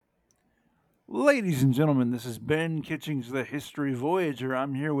Ladies and gentlemen, this is Ben Kitchings, the History Voyager.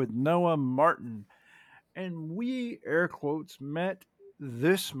 I'm here with Noah Martin, and we, air quotes, met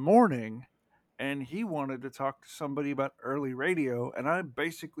this morning. And he wanted to talk to somebody about early radio. And I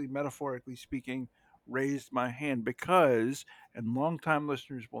basically, metaphorically speaking, raised my hand because, and longtime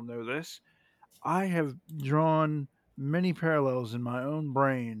listeners will know this, I have drawn many parallels in my own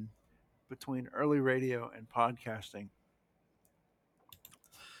brain between early radio and podcasting.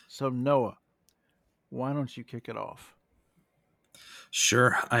 So, Noah, why don't you kick it off?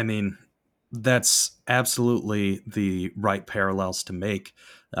 Sure. That's absolutely the right parallels to make.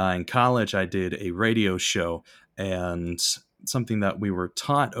 In college, I did a radio show, and something that we were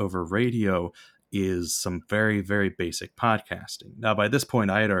taught over radio is some very, very basic podcasting. Now, by this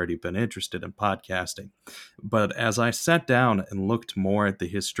point, I had already been interested in podcasting. But as I sat down and looked more at the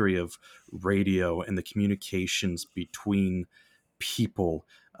history of radio and the communications between people,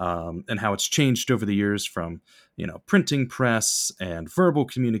 and how it's changed over the years from printing press and verbal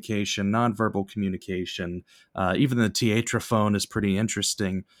communication, nonverbal communication, even the theatrophone is pretty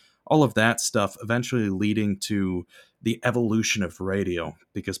interesting. All of that stuff eventually leading to the evolution of radio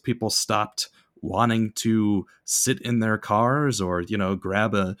because people stopped wanting to sit in their cars or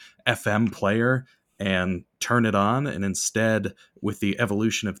grab a FM player and turn it on, and instead, with the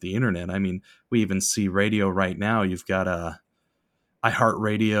evolution of the internet, we even see radio right now. You've got a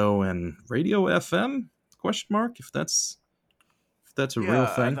iHeartRadio and Radio FM? Question mark. If that's a real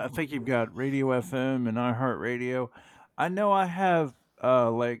Yeah, thing. I think you've got Radio FM and iHeartRadio. I know I have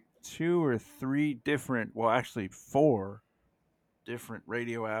like two or three different, well, actually four different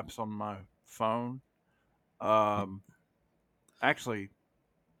radio apps on my phone. Um, actually,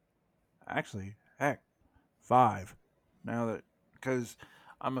 heck, five. Now that because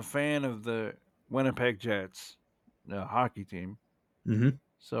I'm a fan of the Winnipeg Jets, the hockey team, Hmm.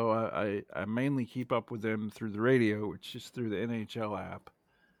 so I mainly keep up with them through the radio, which is through the NHL app.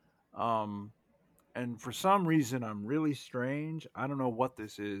 Um, and for some reason I'm really strange. I don't know what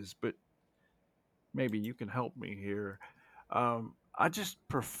this is, but maybe you can help me here. I just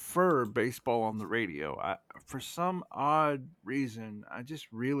prefer baseball on the radio. For some odd reason, I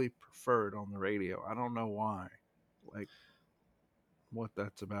just really prefer it on the radio. I don't know why, like what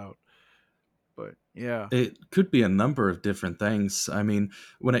that's about, but yeah, It could be a number of different things.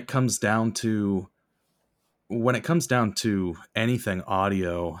 When it comes down to when it comes down to anything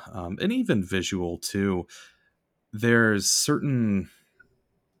audio, and even visual too, there's certain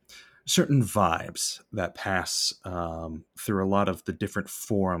vibes that pass through a lot of the different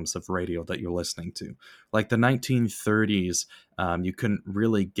forms of radio that you're listening to. Like the 1930s, you couldn't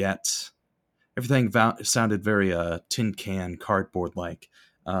really get everything sounded very tin can cardboard like,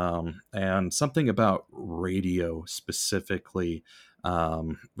 and something about radio specifically,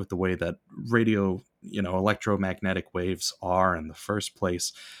 with the way that radio, electromagnetic waves are in the first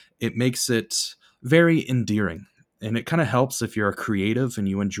place, it makes it very endearing. And it kind of helps if you're a creative and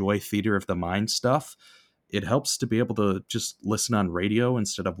you enjoy theater of the mind stuff. It helps to be able to just listen on radio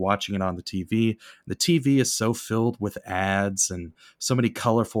instead of watching it on the TV. The TV is so filled with ads and so many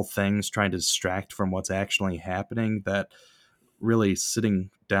colorful things trying to distract from what's actually happening that really sitting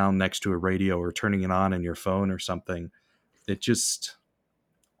down next to a radio or turning it on in your phone or something, it just,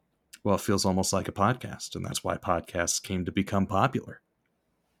 well, it feels almost like a podcast. And that's why podcasts came to become popular.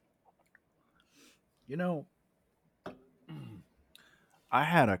 you know, I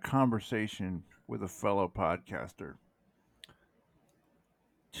had a conversation with a fellow podcaster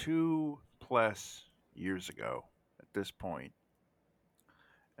 2+ years ago at this point,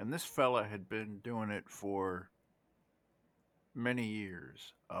 and this fella had been doing it for many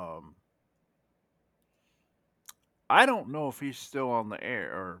years. I don't know if he's still on the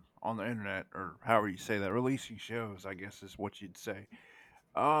air or on the internet or however you say that, releasing shows, I guess is what you'd say.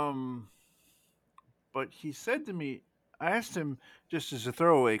 Um, but he said to me, I asked him just as a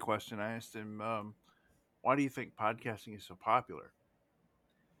throwaway question. I asked him, "Why do you think podcasting is so popular?"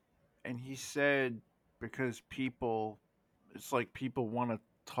 And he said, "Because it's like people want to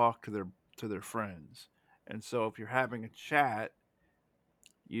talk to their friends, and so if you're having a chat,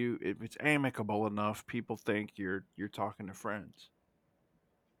 you if it's amicable enough, people think you're talking to friends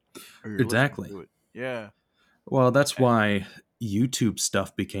or you're listening Exactly. to it." Yeah. Well, that's Eh, why YouTube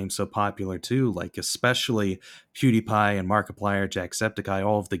stuff became so popular too. Like especially PewDiePie and Markiplier, Jacksepticeye,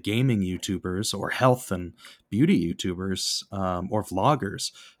 all of the gaming YouTubers or health and beauty YouTubers, or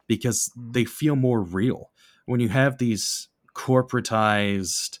vloggers, because mhm. they feel more real. When you have these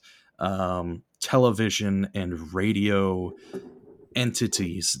corporatized television and radio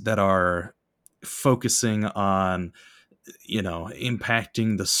entities that are focusing on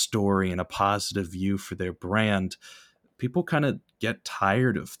impacting the story in a positive view for their brand, people kind of get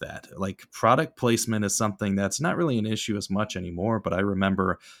tired of that. Like product placement is something that's not really an issue as much anymore. But I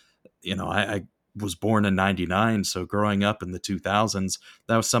remember, I was born in 99. So growing up in the 2000s,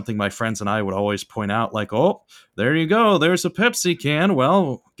 that was something my friends and I would always point out, like, oh, there you go. There's a Pepsi can.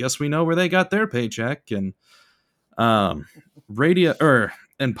 Well, guess we know where they got their paycheck. And um, radio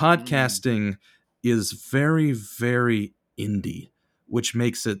and Mm, podcasting is very, very indie, which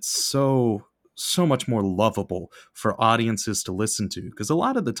makes it so much more lovable for audiences to listen to. Because a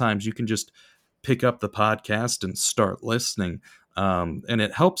lot of the times you can just pick up the podcast and start listening, and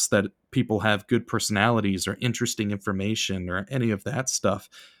it helps that people have good personalities or interesting information or any of that stuff.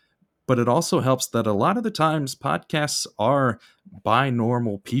 But it also helps that a lot of the times podcasts are by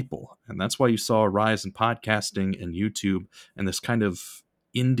normal people. And that's why you saw a rise in podcasting and YouTube and this kind of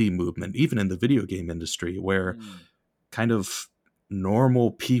indie movement, even in the video game industry, where mm, kind of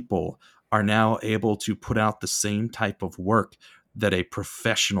normal people are now able to put out the same type of work that a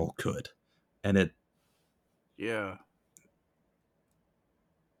professional could. And yeah.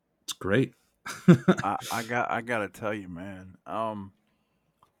 it's great. I gotta tell you, man.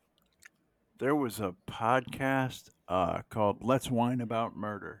 There was a podcast called "Let's Whine About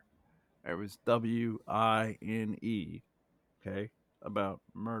Murder." It was WINE, okay, about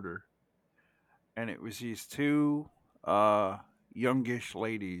murder, and it was these two uh youngish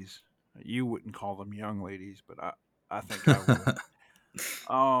ladies. You wouldn't call them young ladies, but I think I would.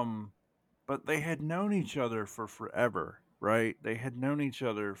 Um, but they had known each other for forever, right? They had known each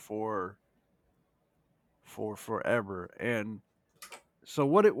other for forever, and so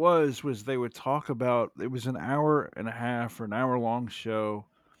what it was they would talk about. It was an hour and a half or an hour long show,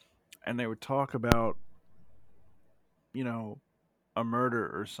 and they would talk about you know a murder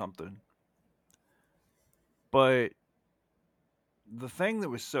or something. But the thing that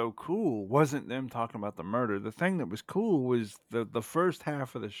was so cool wasn't them talking about the murder. The thing that was cool was the first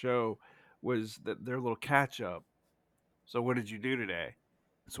half of the show was that their little catch up. So what did you do today?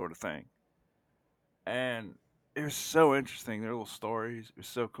 Sort of thing. And it was so interesting. Their little stories. It was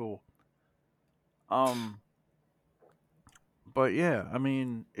so cool. Um, but yeah, I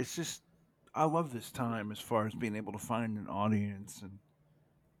mean, it's just I love this time as far as being able to find an audience and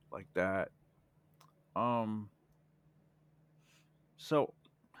like that. Um, so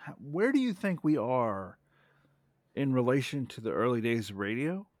where do you think we are in relation to the early days of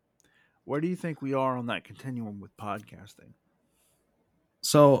radio? Where do you think we are on that continuum with podcasting?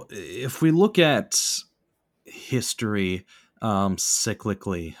 So if we look at history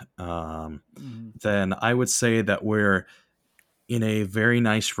cyclically, Mhm. then I would say that we're in a very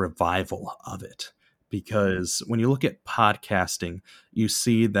nice revival of it. Because when you look at podcasting, you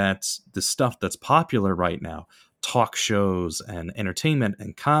see that the stuff that's popular right now, talk shows and entertainment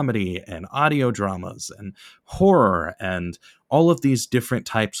and comedy and audio dramas and horror and all of these different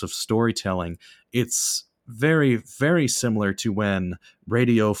types of storytelling, it's very, very similar to when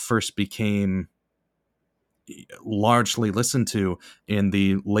radio first became largely listened to in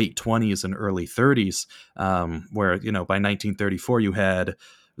the late 20s and early 30s, where, by 1934, you had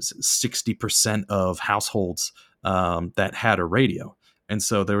 60% of households that had a radio. And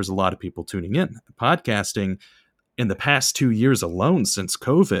so there was a lot of people tuning in. Podcasting in the past 2 years alone since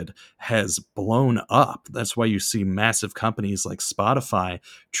COVID has blown up. That's why you see massive companies like Spotify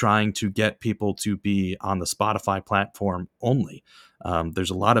trying to get people to be on the Spotify platform only.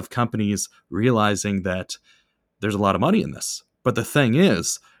 There's a lot of companies realizing that there's a lot of money in this. But the thing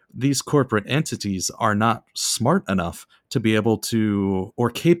is, these corporate entities are not smart enough to be able to,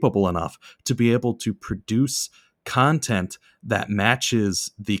 or capable enough to be able to produce content that matches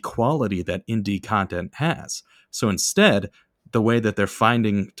the quality that indie content has. So instead, the way that they're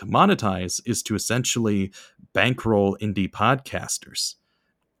finding to monetize is to essentially bankroll indie podcasters.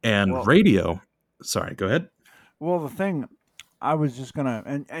 And Well, radio, sorry, go ahead. the thing I was just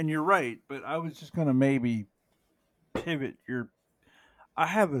gonna, and you're right, but I was just gonna maybe pivot your. I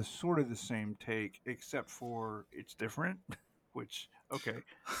have a sort of the same take, except for it's different. Which okay,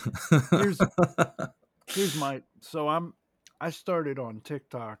 here's my. So I started on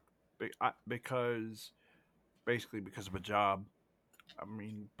TikTok because basically because of a job. I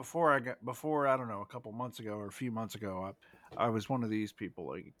mean, before I don't know a couple months ago or a few months ago, I was one of these people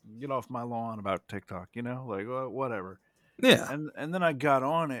like get off my lawn about TikTok, like whatever. Yeah. And then I got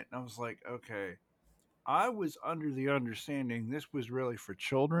on it and I was like, okay, I was under the understanding this was really for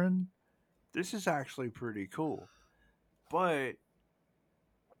children. This is actually pretty cool. But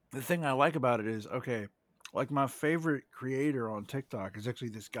the thing I like about it is, okay, like my favorite creator on TikTok is actually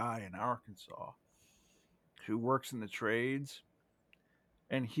this guy in Arkansas, who works in the trades,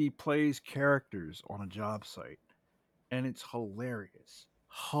 and he plays characters on a job site, and it's hilarious,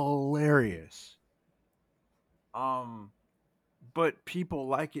 hilarious. Um, but people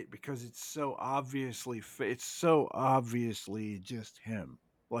like it because it's so obviously just him.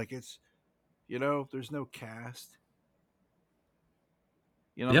 Like it's there's no cast.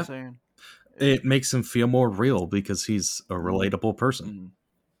 You know what I'm Yeah, saying? It, it makes him feel more real because he's a mm, relatable person. mm.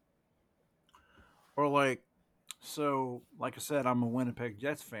 Or like so, like I said, I'm a Winnipeg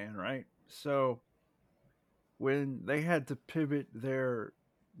Jets fan, right? So when they had to pivot their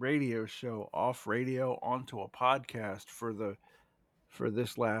radio show off radio onto a podcast for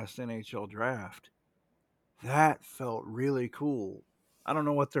this last NHL draft, that felt really cool. I don't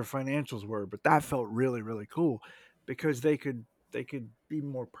know what their financials were, but that felt really really cool because they could be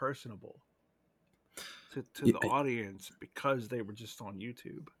more personable to the Y- audience because they were just on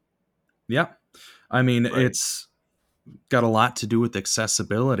YouTube, Yeah, I mean, right? it's got a lot to do with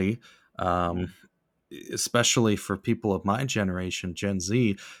accessibility. Um, Mm, Especially for people of my generation, Gen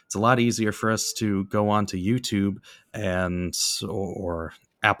Z, it's a lot easier for us to go onto YouTube and or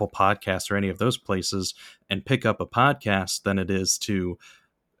Apple Podcasts or any of those places and pick up a podcast than it is to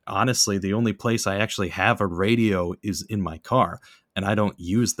honestly the only place I actually have a radio is in my car, and I don't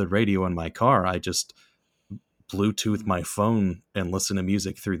use the radio in my car. I just Bluetooth mm, my phone and listen to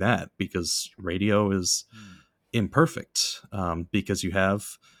music through that because radio is mm, imperfect, because you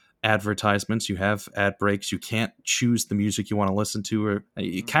have advertisements, you have ad breaks, you can't choose the music you want to listen to, or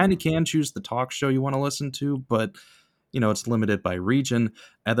you kind of mm-mm, can choose the talk show you want to listen to, but it's limited by region.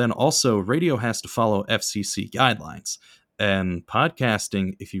 And then also, radio has to follow FCC guidelines. And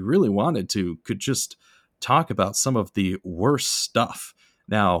podcasting, if you really wanted to, could just talk about some of the worst stuff.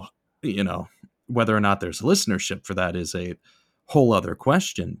 Now, you know, whether or not there's listenership for that is a whole other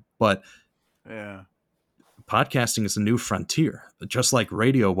question. But yeah. podcasting is a new frontier, just like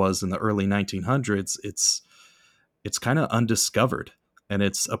radio was in the early 1900s. It's kind of undiscovered, and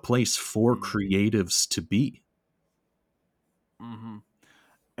it's a place for Mm, creatives to be. mm-hmm.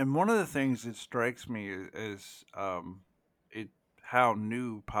 And one of the things that strikes me is it how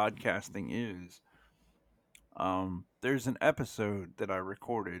new podcasting is. There's an episode that I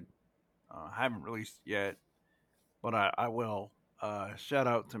recorded. I haven't released yet, but I will. Shout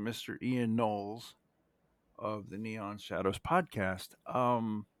out to Mr. Ian Knowles of the Neon Shadows podcast.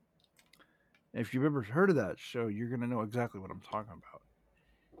 If you've ever heard of that show, you're going to know exactly what I'm talking about.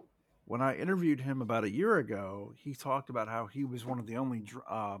 When I interviewed him about a year ago, he talked about how he was one of the only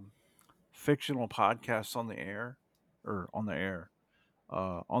fictional podcasts on the air, or on the air,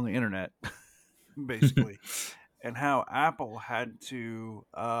 on the internet, basically, and how Apple had to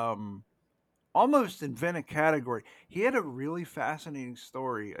almost invent a category. He had a really fascinating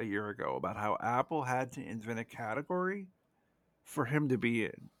story a year ago about how Apple had to invent a category for him to be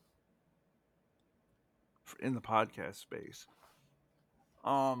in the podcast space.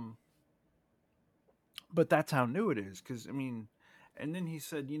 Um, but that's how new it is. Because I mean, and then he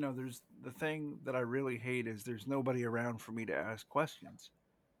said, there's the thing that I really hate is there's nobody around for me to ask questions.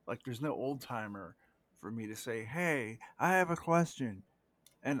 Like there's no old timer for me to say, "Hey, I have a question,"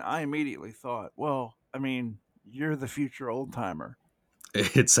 and I immediately thought, well, I mean, you're the future old timer.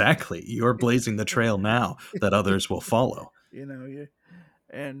 Exactly. You're blazing the trail now that others will follow. Yeah,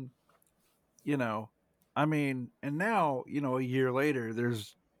 and you know, I mean, and now a year later,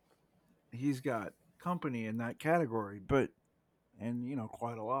 he's got company in that category, but and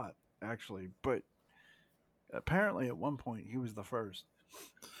quite a lot actually, but apparently at one point he was the first.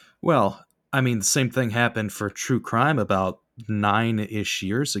 Well, I mean, the same thing happened for true crime about 9-ish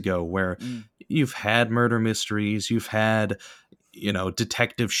years ago, where Mm, you've had murder mysteries, you've had,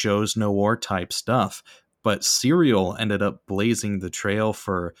 detective shows, noir type stuff. But Serial ended up blazing the trail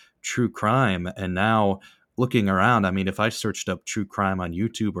for true crime. And now looking around, I mean, if I searched up true crime on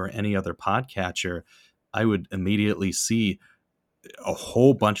YouTube or any other podcatcher, I would immediately see a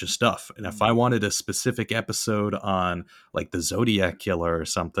whole bunch of stuff. And if I mm, wanted a specific episode on like the Zodiac killer or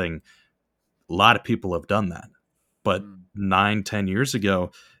something, a lot of people have done that. But mm. 9, 10 years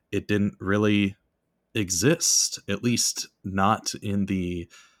ago, it didn't really exist, at least not in the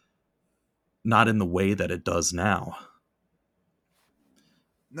way that it does now.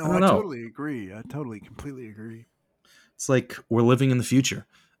 I No, don't I know. totally agree. I totally completely agree. It's like we're living in the future.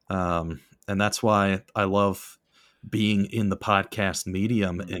 And that's why I love being in the podcast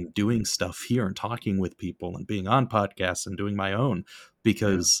medium Mm, and doing stuff here and talking with people and being on podcasts and doing my own,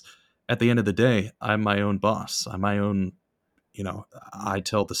 yeah. because at the end of the day, I'm my own boss. I'm my own, I Mm,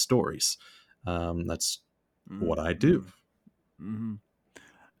 tell the stories. That's what mm, I do. mm, mm.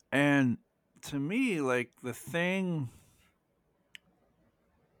 And to me, like the thing,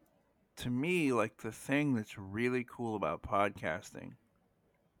 the thing that's really cool about podcasting,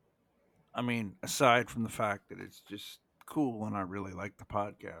 I mean, aside from the fact that it's just cool and I really like the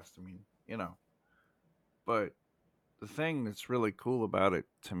podcast, I mean, but the thing that's really cool about it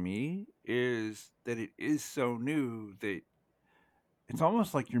to me is that it is so new that it's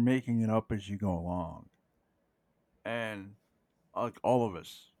almost like you're making it up as you go along. And like all of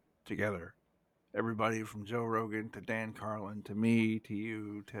us together, everybody from Joe Rogan to Dan Carlin to me to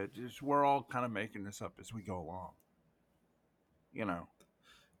you to just, we're all kind of making this up as we go along, you know.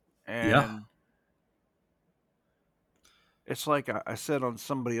 Yeah. And it's like I said on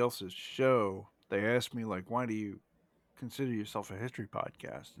somebody else's show, they asked me like, why do you consider yourself a history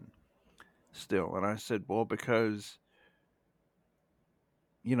podcast? And still, and I said, well, because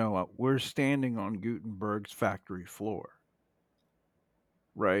we're standing on Gutenberg's factory floor,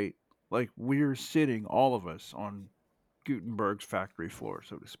 right? Like we're sitting, all of us, on Gutenberg's factory floor,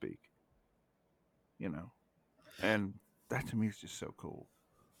 so to speak, you know, and that to me is just so cool.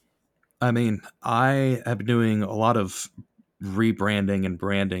 I mean, I have been doing a lot of rebranding and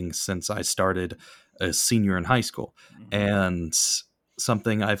branding since I started a senior in high school. Hmm. And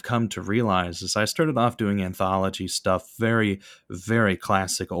something I've come to realize is I started off doing anthology stuff, very, very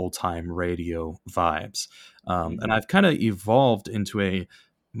classic old time radio vibes. And Hmm. I've kind of evolved into a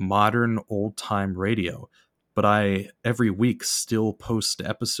modern old time radio. But I every week still post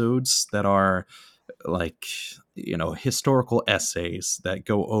episodes that are like historical essays that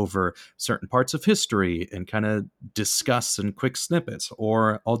go over certain parts of history and kind of discuss in quick snippets,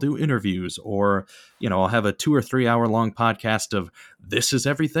 or I'll do interviews, or I'll have a 2 or 3 hour long podcast of this is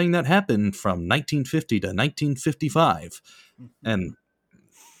everything that happened from 1950 to 1955. And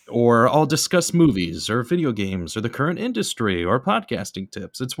or I'll discuss movies or video games or the current industry or podcasting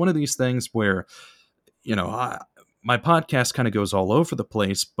tips. It's one of these things where my podcast kind of goes all over the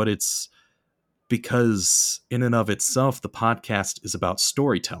place, but it's because in and of itself the podcast is about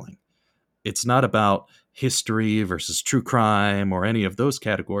storytelling. It's not about history versus true crime or any of those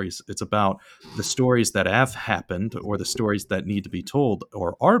categories. It's about the stories that have happened or the stories that need to be told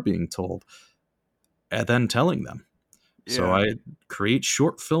or are being told, and then telling them. So Yeah, I create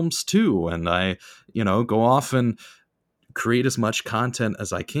short films too, and I go off and create as much content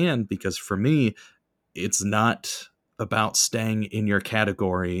as I can, because for me it's not about staying in your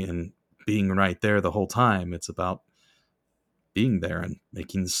category and being right there the whole time. It's about being there and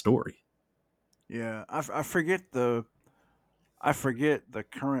making the story. yeah. I forget the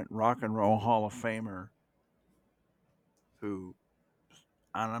current Rock and Roll Hall of Famer who,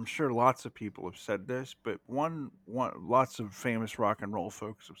 and I'm sure lots of people have said this, but lots of famous rock and roll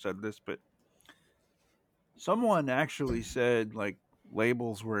folks have said this, but someone actually said like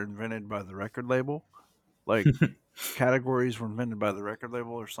labels were invented by the record label, like categories were invented by the record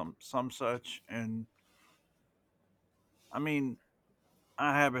label or some such. And I mean,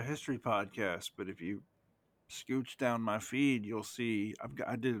 I have a history podcast, but if you scooch down my feed, you'll see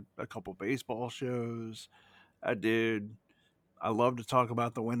I did a couple baseball shows. I did. I love to talk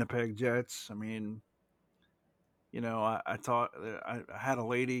about the Winnipeg Jets. I mean, I taught. I had a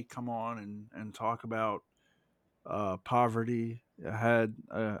lady come on and talk about poverty. I had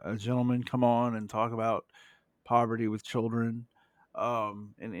a gentleman come on and talk about poverty with children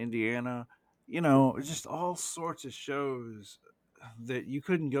in Indiana. It's just all sorts of shows that you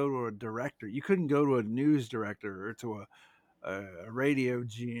couldn't go to a director, you couldn't go to a news director or to a radio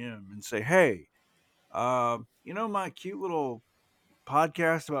GM and say, "Hey, my cute little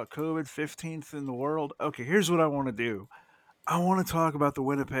podcast about COVID 15th in the world. Okay, here's what I want to do. I want to talk about the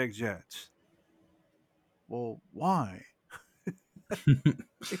Winnipeg Jets." Well, why? you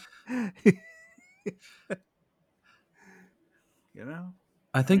know,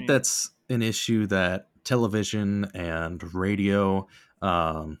 I I think mean, that's an issue that television and radio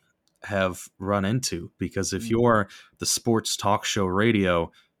um, have run into, because if mm, you're the sports talk show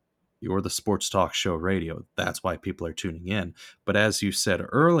radio, you're the sports talk show radio. That's why people are tuning in. But as you said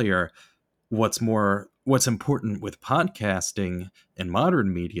earlier, what's important with podcasting and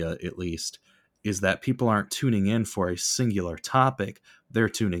modern media, at least, is that people aren't tuning in for a singular topic. They're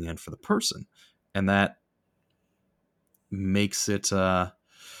tuning in for the person. And that makes it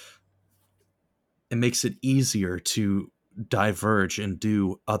makes it easier to diverge and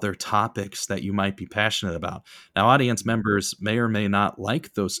do other topics that you might be passionate about. Now, audience mm, members may or may not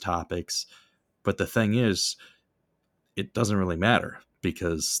like those topics, but the thing is, it doesn't really matter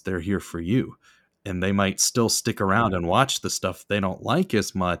because they're here for you. And they might still stick around yeah. and watch the stuff they don't like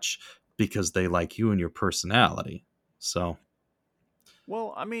as much because they like you and your personality. So,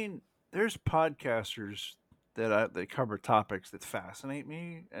 Well, I mean, there's podcasters that cover topics that fascinate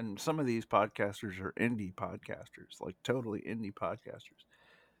me, and some of these podcasters are indie podcasters, like totally indie podcasters.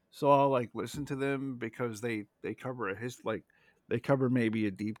 So I'll like listen to them because they cover they cover maybe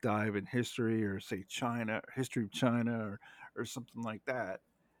a deep dive in history, or say China, history of China, or something like that.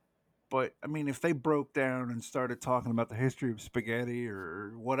 But I mean, if they broke down and started talking about the history of spaghetti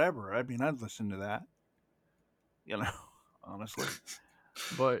or whatever, I mean, I'd listen to that, you know, honestly.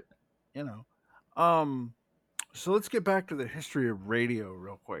 But you know, um, so let's get back to the history of radio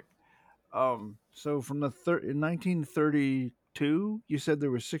real quick. So from in 1932, you said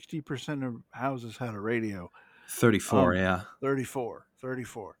there was 60% of houses had a radio. 34, Um, yeah.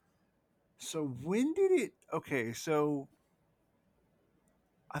 34. So when did it? Okay, so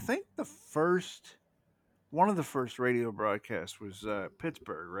I think the first one of the first radio broadcasts was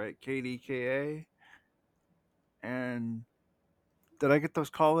Pittsburgh, right? KDKA. And did I get those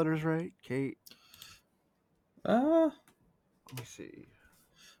call letters right? Kate. Uh, Let me see.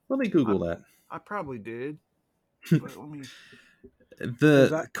 Let me I Google that. I probably did, but let me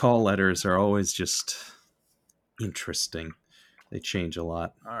because I The call letters are always just interesting. They change a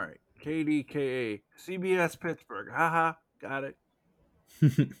lot. all right. KDKA CBS Pittsburgh. Haha, got it.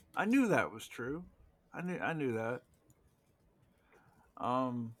 I knew that was true. I knew that.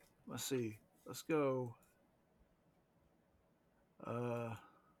 Let's see. Let's go. Uh,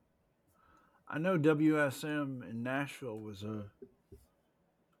 I know WSM in Nashville was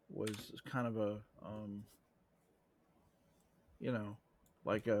kind of a you know,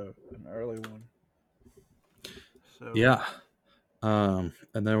 like a an early one. So Yeah.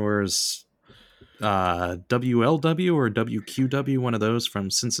 And there was WLW or WQW, one of those from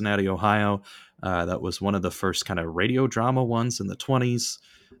Cincinnati, Ohio. That was one of the first kind of radio drama ones in the 20s.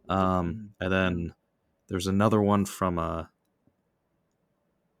 mm, And mm. then there's another one from,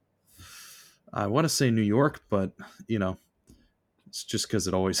 I want to say New York, but, you know, it's just because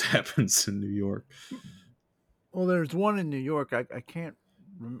it always happens in New York. Well, there's one in New York. I can't.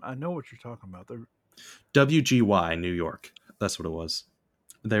 I know what you're talking about. WGY, New York. That's what it was.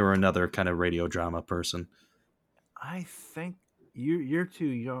 They were another kind of radio drama person. I think you're too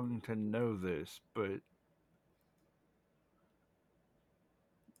young to know this, but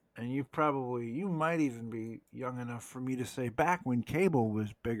and you might even be young enough for me to say back when cable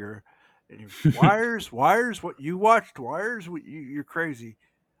was bigger. And wires. What you watched wires? What you're crazy.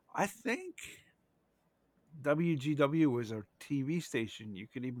 I think WGW was a TV station. You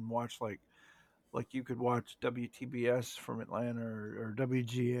could even watch like you could watch WTBS from Atlanta or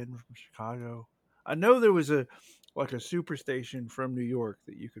WGN from Chicago. I know there was a like a superstation from New York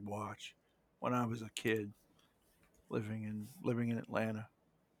that you could watch when I was a kid living in Atlanta.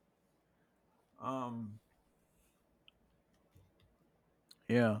 Um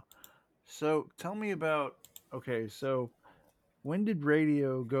yeah. So tell me about okay, so when did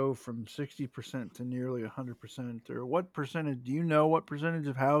radio go from 60% to nearly 100%, or what percentage, do you know what percentage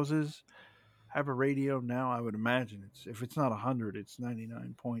of houses have a radio now? I would imagine it's, if it's not 100, it's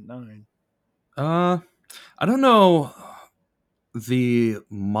 99.9. Uh, I don't know the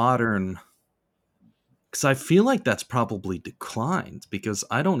modern, because I feel like that's probably declined because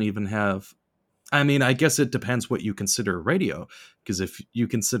I don't even have. I mean, I guess it depends what you consider radio. Because if you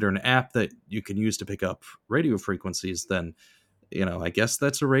consider an app that you can use to pick up radio frequencies, then I guess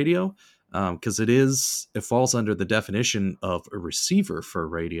that's a radio. Because it falls under the definition of a receiver for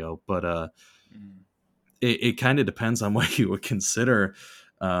radio, but Mm. it kind of depends on what you would consider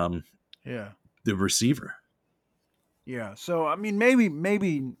um, Yeah. the receiver. Yeah. So I mean,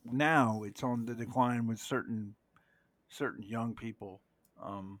 maybe now it's on the decline with certain young people.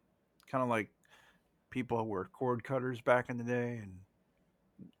 Um, Kind of like people who were cord cutters back in the day, and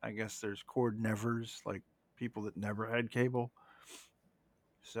I guess there's cord nevers, like people that never had cable.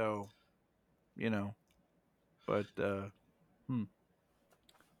 So you know, but hmm,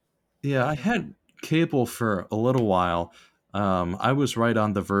 Yeah, I interesting. had cable for a little while. I was right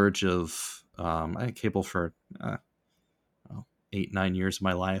on the verge of. I had cable for well, 8, 9 years of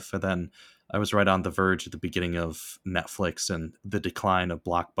my life, and then I was right on the verge at the beginning of Netflix and the decline of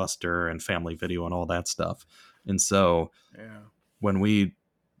Blockbuster and Family Video and all that stuff. And so Yeah. when we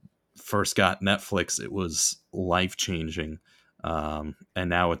first got Netflix, it was life changing, and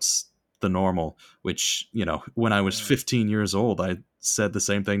now it's the normal. Which when I was Yeah. 15 years old, I said the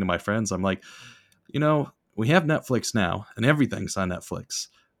same thing to my friends. I'm like, we have Netflix now and everything's on Netflix.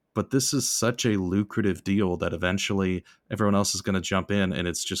 But this is such a lucrative deal that eventually everyone else is going to jump in and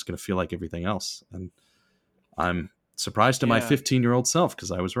it's just going to feel like everything else. And I'm surprised to my Yeah. 15-year-old self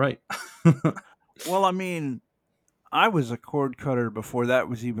because I was right. Well, I mean, I was a cord cutter before that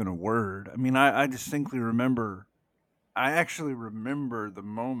was even a word. I mean, I distinctly remember. I actually remember the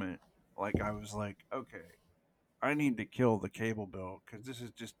moment. Like I was like, okay, I need to kill the cable bill because this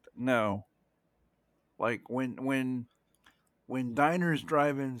is just no. Like when diners,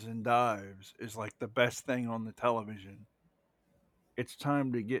 drive-ins, and dives is like the best thing on the television. It's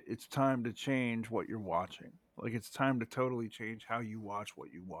time to change what you're watching. Like it's time to totally change how you watch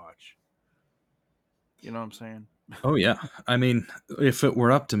what you watch. You know what I'm saying? Oh yeah. I mean, if it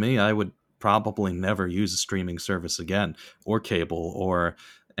were up to me, I would probably never use a streaming service again, or cable, or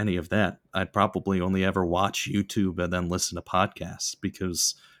any of that. I'd probably only ever watch YouTube and then listen to podcasts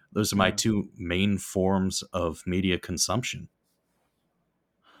because those are my Yeah. two main forms of media consumption.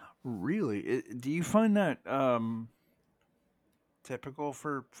 Really? Do you find that typical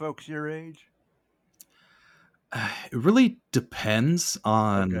for folks your age? It really depends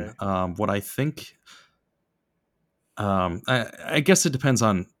on Okay. what I think. I guess it depends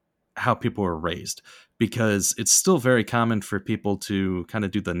on how people are raised because it's still very common for people to kind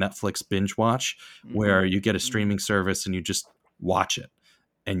of do the Netflix binge watch Mhm. where you get a Mhm. streaming service and you just watch it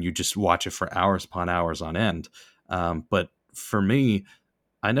and you just watch it for hours upon hours on end. But for me,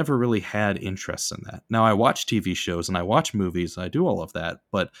 I never really had interest in that. Now I watch TV shows and I watch movies, I do all of that,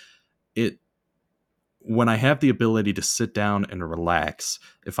 but it when I have the ability to sit down and relax,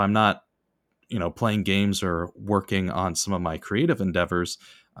 if I'm not playing games or working on some of my creative endeavors,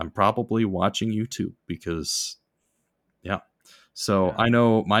 I'm probably watching YouTube because yeah. So Yeah. I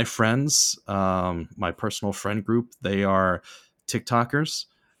know my friends, my personal friend group, they are TikTokers,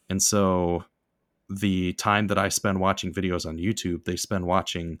 and so the time that I spend watching videos on YouTube, they spend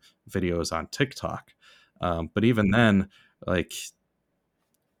watching videos on TikTok. But even then, like,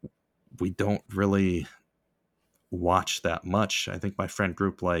 we don't really watch that much. I think my friend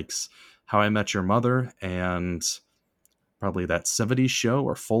group likes How I Met Your Mother and probably that 70s show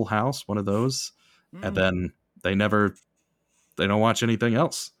or Full House, one of those. And Mm. then they never they don't watch anything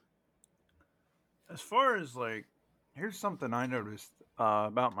else. As far as like, here's something I noticed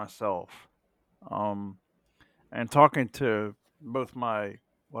about myself. Um, and talking to both my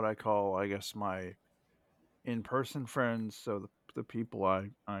what I call, I guess, my in-person friends, so the people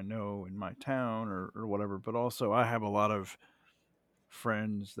I know in my town or whatever, but also I have a lot of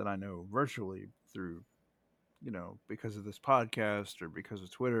friends that I know virtually through, because of this podcast or because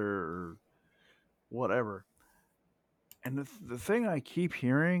of Twitter or whatever. And the thing I keep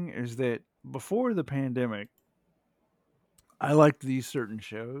hearing is that before the pandemic, I liked these certain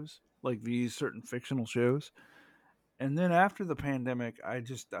shows, like these certain fictional shows. And then after the pandemic, I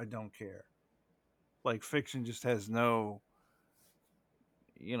don't care. Like fiction just has no,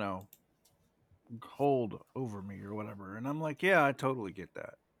 you know, hold over me or whatever. And I'm like, yeah, I totally get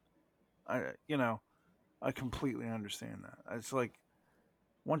that. I completely understand that. It's like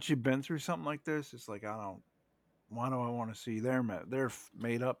once you've been through something like this, it's like I don't. Why do I want to see their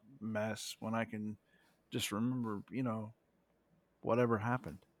made up mess when I can just remember, whatever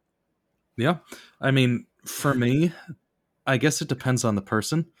happened? Yeah. I mean, for me, I guess it depends on the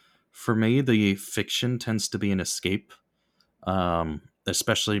person. For me, the fiction tends to be an escape,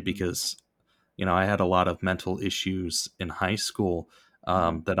 especially Mm-hmm. because I had a lot of mental issues in high school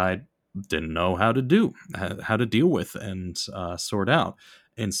Mm-hmm. that I didn't know how to do, how to deal with, and sort out.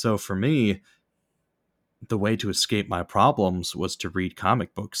 And so for me, the way to escape my problems was to read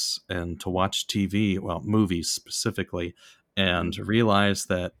comic books and to watch TV, well, movies specifically, Mm-hmm. and realize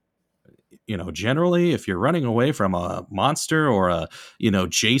that generally if you're running away from a monster or a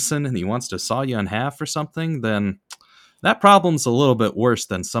Jason and he wants to saw you in half or something, then that problem's a little bit worse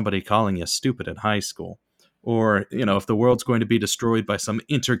than somebody calling you stupid in high school. Or, if the world's going to be destroyed by some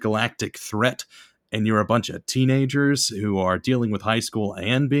intergalactic threat and you're a bunch of teenagers who are dealing with high school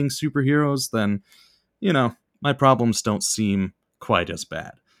and being superheroes, then, my problems don't seem quite as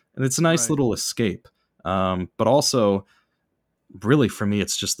bad. And it's a nice Right. little escape. But also, really, for me,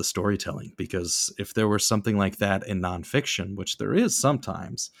 it's just the storytelling. Because if there were something like that in nonfiction, which there is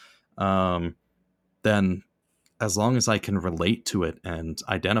sometimes, um, then as long as I can relate to it and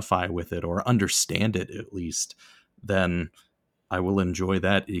identify with it or understand it at least, then I will enjoy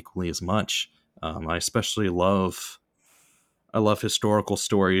that equally as much. I especially love historical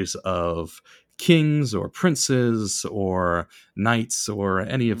stories of kings or princes or knights or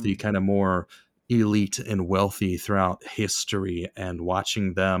any of Mm-hmm. the kind of more elite and wealthy throughout history, and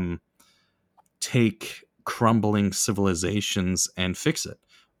watching them take crumbling civilizations and fix it,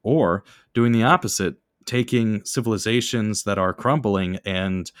 or doing the opposite, taking civilizations that are crumbling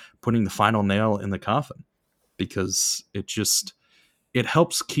and putting the final nail in the coffin, because it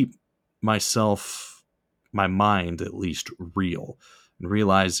helps keep myself my mind at least real, and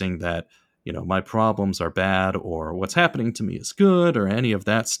realizing that my problems are bad or what's happening to me is good or any of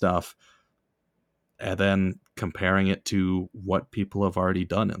that stuff, and then comparing it to what people have already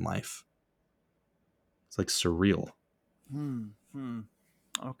done in life. It's like surreal. Hmm. Hmm.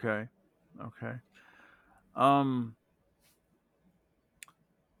 Okay. Okay. Um.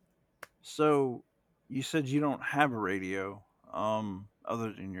 So you said you don't have a radio,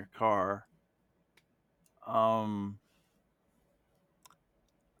 other than your car. Um.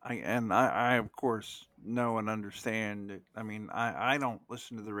 I of course know and understand that. I mean, I don't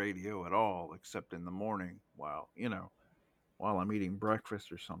listen to the radio at all except in the morning while while I'm eating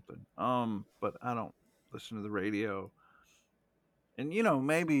breakfast or something. But I don't listen to the radio. And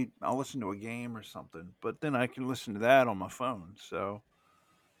maybe I'll listen to a game or something, but then I can listen to that on my phone. So,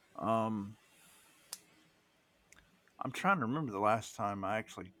 um, I'm trying to remember the last time I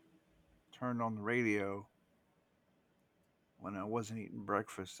actually turned on the radio when I wasn't eating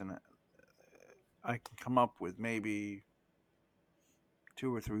breakfast, and I can come up with maybe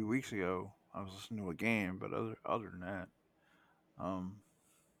 2 or 3 weeks ago. I was listening to a game, but other than that, um,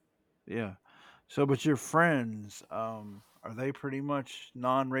 yeah. So, but your friends, are they pretty much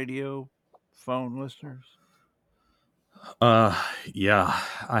non-radio phone listeners? Uh, yeah,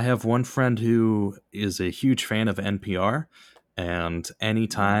 I have one friend who is a huge fan of NPR, and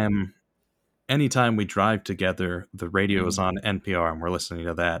Mm, anytime we drive together, the radio is on NPR and we're listening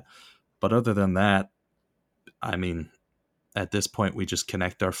to that. But other than that, I mean, at this point, we just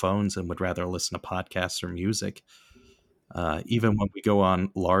connect our phones and would rather listen to podcasts or music. Even when we go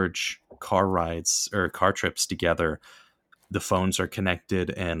on large car rides or car trips together, the phones are connected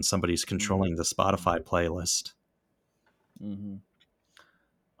and somebody's mm, controlling the Spotify playlist. mm-hmm.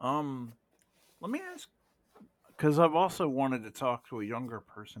 Um, Let me ask, because I've also wanted to talk to a younger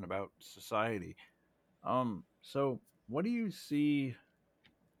person about society. So what do you see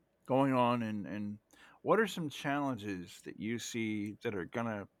going on, and what are some challenges that you see that are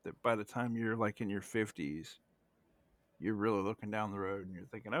gonna that by the time you're like in your 50s, you're really looking down the road and you're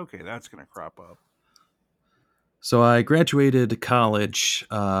thinking, okay, that's gonna crop up. So I graduated college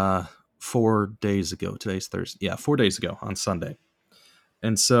 4 days ago. Today's Thursday. Yeah, 4 days ago on Sunday.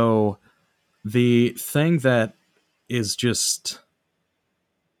 And so the thing that is just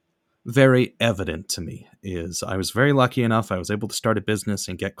very evident to me is I was very lucky enough. I was able to start a business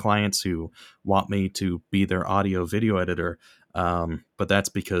and get clients who want me to be their audio video editor. But that's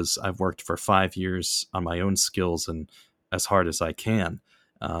because I've worked for 5 years on my own skills and as hard as I can.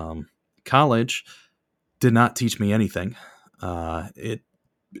 Um, College did not teach me anything. It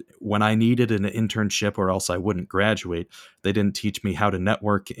When I needed an internship or else I wouldn't graduate, they didn't teach me how to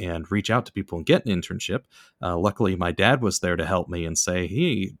network and reach out to people and get an internship. Luckily, my dad was there to help me and say,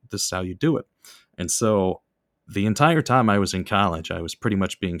 hey, this is how you do it. And so the entire time I was in college, I was pretty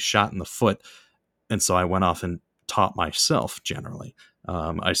much being shot in the foot. And so I went off and taught myself generally.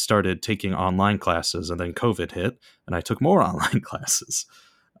 I started taking online classes and then COVID hit and I took more online classes.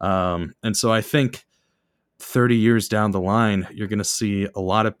 And so I think 30 years down the line, you're going to see a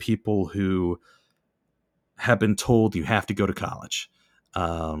lot of people who have been told you have to go to college.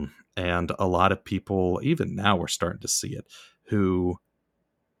 And a lot of people, even now, we're starting to see it, who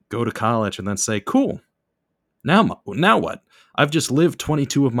go to college and then say, cool, now what? I've just lived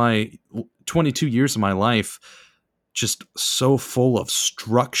 22 years of my life just so full of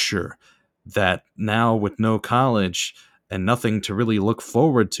structure that now with no college and nothing to really look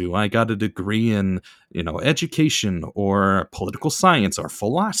forward to, I got a degree in education or political science or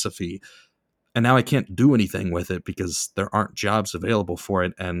philosophy, and now I can't do anything with it because there aren't jobs available for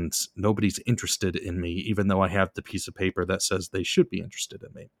it and nobody's interested in me, even though I have the piece of paper that says they should be interested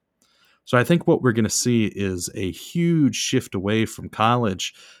in me. So I think what we're going to see is a huge shift away from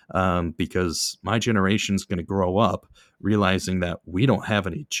college, because my generation is going to grow up realizing that we don't have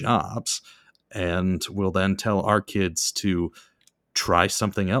any jobs, and we'll then tell our kids to try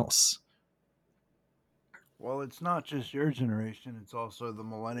something else. Well, it's not just your generation, it's also the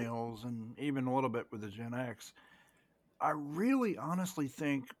millennials and even a little bit with the Gen X. I really honestly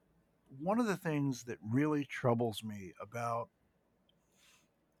think one of the things that really troubles me about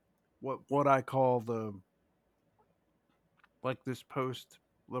what I call the like this post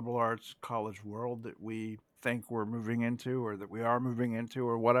liberal arts college world that we think we're moving into or that we are moving into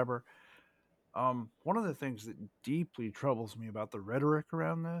or whatever. One of the things that deeply troubles me about the rhetoric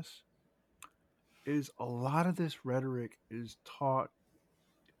around this is a lot of this rhetoric is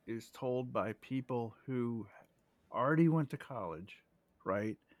told by people who already went to college,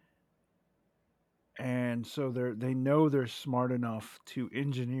 right? And so they know they're smart enough to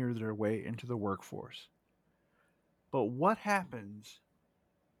engineer their way into the workforce. But what happens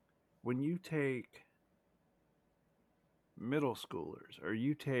when you take middle schoolers or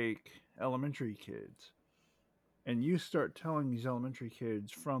you take elementary kids and you start telling these elementary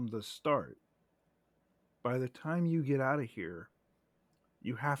kids from the start, by the time you get out of here,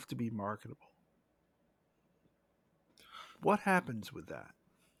 you have to be marketable? What happens with that?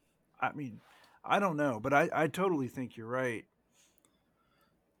 I mean, I don't know, but I totally think you're right.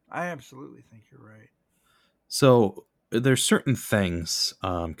 I absolutely think you're right. So there's certain things,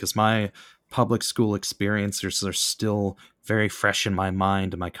 because my public school experiences are still very fresh in my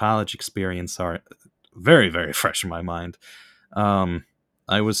mind, and my college experience are very, very fresh in my mind. Um,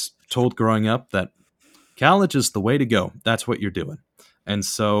 I was told growing up that college is the way to go. That's what you're doing. And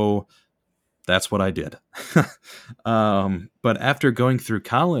so that's what I did. But after going through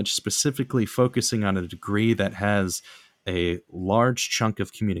college, specifically focusing on a degree that has a large chunk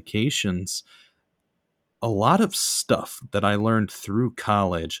of communications, a lot of stuff that I learned through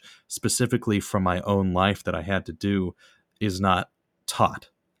college, specifically from my own life that I had to do, is not taught,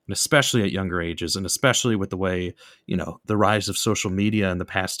 and especially at younger ages, and especially with the way, the rise of social media in the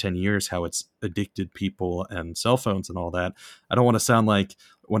past 10 years, how it's addicted people and cell phones and all that. I don't want to sound like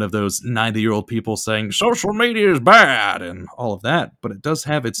one of those 90-year-old people saying social media is bad and all of that, but it does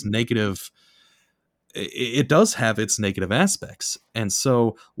have its negative aspects. And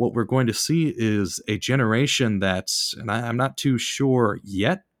so what we're going to see is a generation that's, and I'm not too sure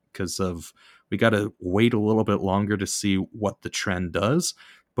yet because of, we got to wait a little bit longer to see what the trend does.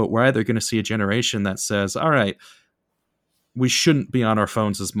 But we're either going to see a generation that says, all right, we shouldn't be on our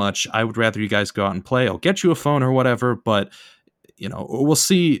phones as much. I would rather you guys go out and play. I'll get you a phone or whatever. But, we'll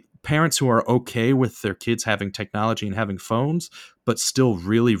see parents who are okay with their kids having technology and having phones, but still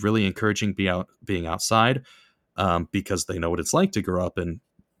really, really encouraging being outside, because they know what it's like to grow up and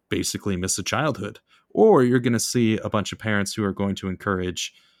basically miss a childhood. Or you're going to see a bunch of parents who are going to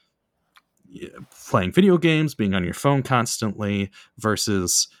encourage, playing video games, being on your phone constantly,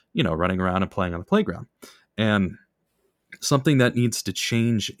 versus, running around and playing on the playground. And something that needs to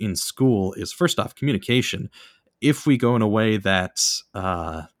change in school is, first off, communication. If we go in a way that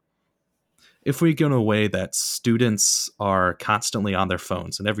students are constantly on their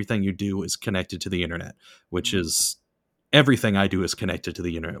phones and everything you do is connected to the internet, which Mm. is everything I do is connected to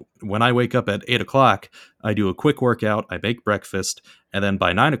the internet. When I wake up at 8 o'clock, I do a quick workout, I make breakfast, and then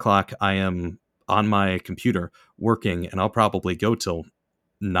by 9 o'clock, I am on my computer working, and I'll probably go till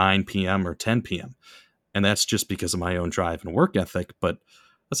 9 p.m. or 10 p.m. And that's just because of my own drive and work ethic, but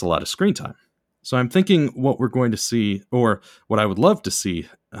that's a lot of screen time. So I'm thinking what we're going to see, or what I would love to see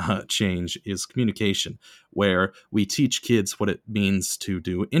change, is communication, where we teach kids what it means to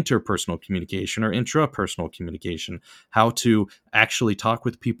do interpersonal communication or intrapersonal communication, how to actually talk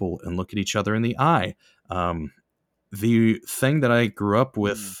with people and look at each other in the eye. The thing that I grew up Mm.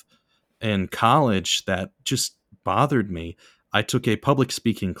 with in college that just bothered me, I took a public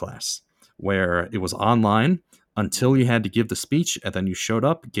speaking class where it was online until Mm. you had to give the speech, and then you showed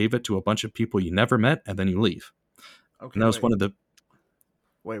up, gave it to a bunch of people you never met, and then you leave. And Okay, that was one wait, of the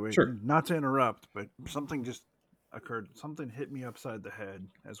wait. sure. Not to interrupt, but something just occurred. Something hit me upside the head,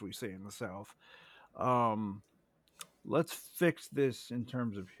 as we say in the South. Um, let's fix this in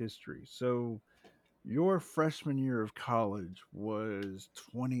terms of history. So, your freshman year of college was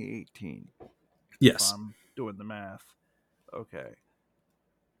 2018, if Yes. I'm doing the math. Okay.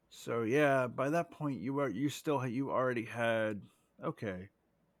 So yeah, by that point you already had, okay.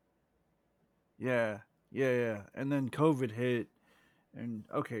 Yeah. Yeah. And then COVID hit, and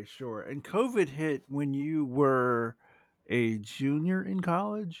okay, sure. And COVID hit when you were a junior in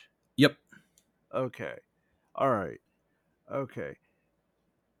college? Yep. Okay. All right. Okay.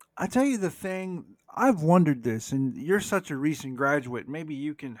 I tell you the thing, I've wondered this, and you're such a recent graduate, maybe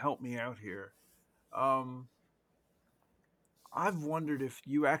you can help me out here. Um I've wondered if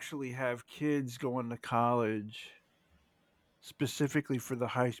you actually have kids going to college specifically for the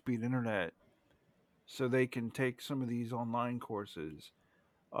high speed internet so they can take some of these online courses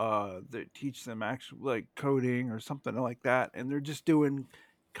that teach them actually like coding or something like that, and they're just doing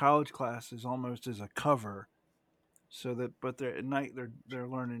college classes almost as a cover, so that but they're at night they're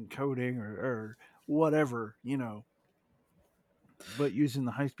learning coding or whatever, but using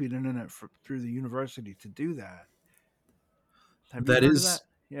the high speed internet through the university to do that. Have you That heard of that? is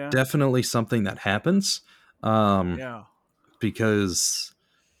Yeah. definitely something that happens. Um, Yeah. because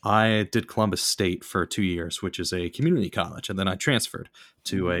I did Columbus State for 2 years, which is a community college, and then I transferred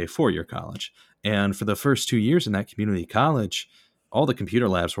to Mm-hmm. a 4 year college. And for the first 2 years in that community college, all the computer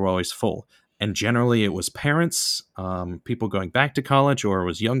labs were always full. And generally, it was parents, people going back to college, or it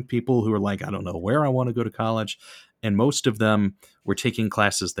was young people who were like, I don't know where I want to go to college. and most of them were taking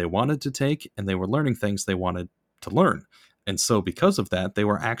classes they wanted to take, and they were learning things they wanted to learn. And so, because of that, they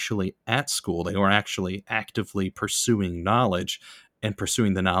were actually at school. They were actually actively pursuing knowledge and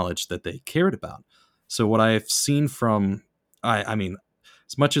pursuing the knowledge that they cared about. So, what I've seen from, I mean,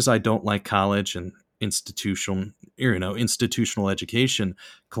 as much as I don't like college and institutional education,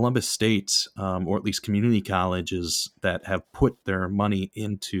 Columbus State, or at least community colleges that have put their money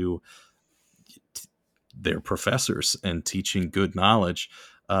into their professors and teaching good knowledge,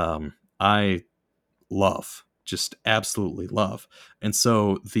 I love, just absolutely love. And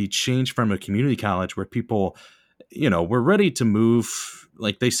so the change from a community college where people, were ready to move,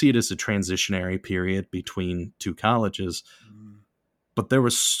 like they see it as a transitionary period between two colleges, Mm, but there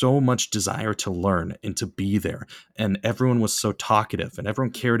was so much desire to learn and to be there, and everyone was so talkative and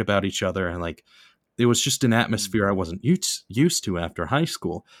everyone cared about each other, and like it was just an mm, atmosphere I wasn't used to after high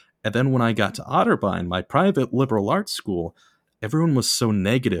school. And then when I got to Otterbein, my private liberal arts school, everyone was so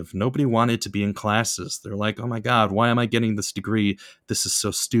negative. Nobody wanted to be in classes. They're like, oh my God, why am I getting this degree? This is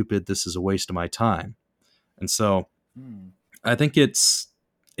so stupid. This is a waste of my time. And so mm, I think it's,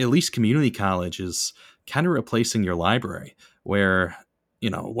 at least community college is kind of replacing your library, where,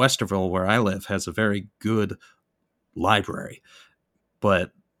 Westerville, where I live, has a very good library,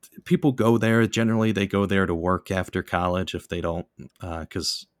 but people go there, generally they go there to work after college if they don't,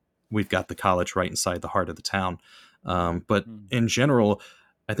 because we've got the college right inside the heart of the town. But mm. in general,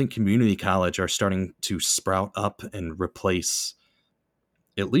 I think community college are starting to sprout up and replace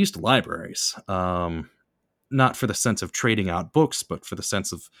at least libraries, not for the sense of trading out books, but for the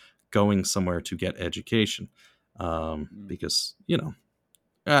sense of going somewhere to get education, Mm. because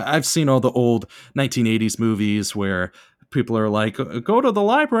I've seen all the old 1980s movies where people are like, go to the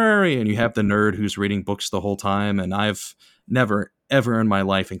library, and you have the nerd who's reading books the whole time. And I've never, ever in my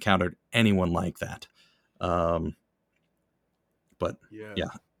life encountered anyone like that. Um, but Yeah. yeah,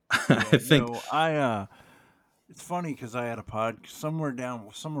 Yeah. I think, It's funny because I had a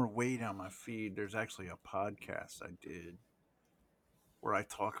somewhere way down my feed. There's actually a podcast I did where I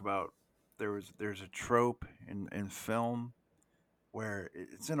talk about there's a trope in film where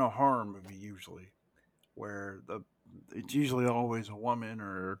it's in a horror movie usually where the it's usually always a woman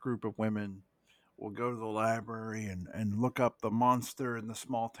or a group of women will go to the library and look up the monster in the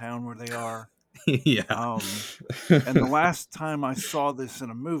small town where they are. yeah. Um, and the last time I saw this in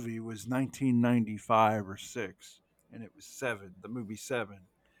a movie was 1995 or 6, and it was Seven, the movie Seven.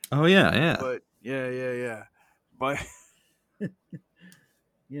 Oh, yeah, yeah. But yeah, yeah, yeah. But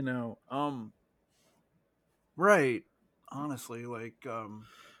you know, right, honestly,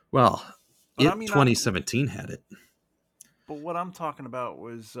 Well, but I it mean, I 2017 had it. but what I'm talking about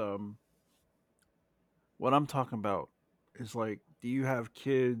was what I'm talking about is like, do you have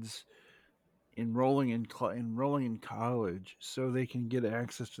kids enrolling in college so they can get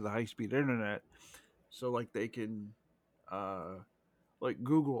access to the high speed internet, so like they can uh like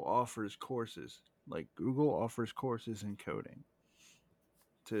Google offers courses in coding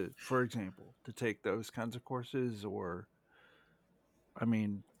to, for example, to take those kinds of courses. Or I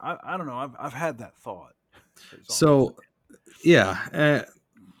mean, I don't know, I've had that thought is all I'm So, yeah,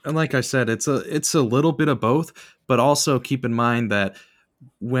 and like I said, it's a little bit of both, but also keep in mind that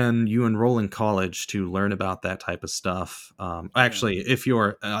when you enroll in college to learn about that type of stuff, saying. actually, if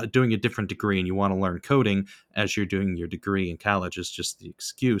you're doing a different degree and you want to learn coding as you're doing your degree in college, is just the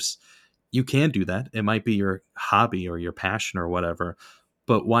excuse. You can do that. It might be your hobby or your passion or whatever.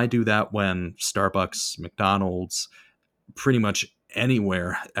 But why do that when Starbucks, McDonald's, pretty much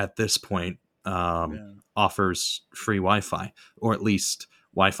anywhere at this point, Yeah. offers free Wi-Fi, or at least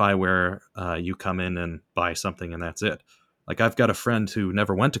Wi-Fi where you come in and buy something and that's it. Like I've got a friend who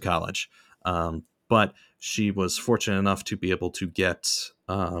never went to college, but she was fortunate enough to be able to get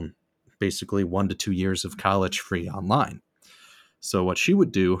basically 1 to 2 years of college free online. So what she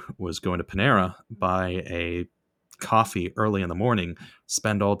would do was go into Panera, buy a coffee early in the morning,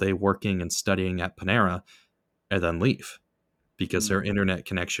 spend all day working and studying at Panera, and then leave because Mm, their internet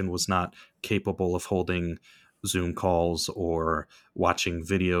connection was not capable of holding Zoom calls or watching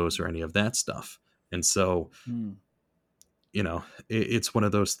videos or any of that stuff. And so, mm. it's one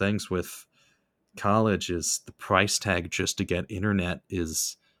of those things with college is the price tag just to get internet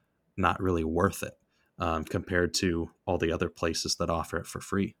is not really worth it, compared to all the other places that offer it for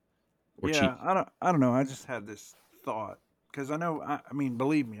free or cheap. Yeah, I don't know. I just had this thought because I mean,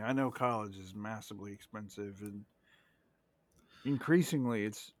 believe me, I know college is massively expensive, and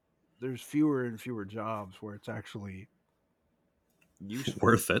increasingly there's fewer and fewer jobs where it's actually useful.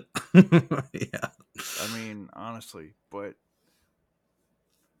 Worth it. Yeah. I mean, honestly, but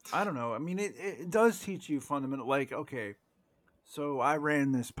I don't know. I mean, it does teach you fundamental. Like, okay, so I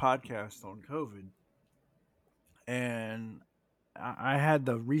ran this podcast on COVID, and I had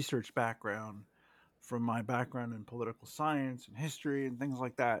the research background from my background in political science and history and things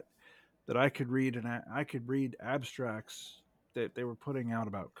like that. That I could read, and I could read abstracts that they were putting out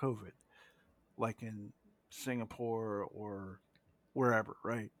about COVID, like in Singapore or wherever,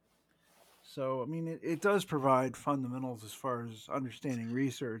 right? So, I mean, it does provide fundamentals as far as understanding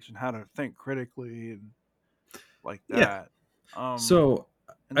research and how to think critically and like Yeah. that. Um, So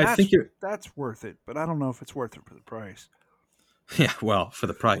and I think you're, that's worth it, but I don't know if it's worth it for the price. yeah, well, for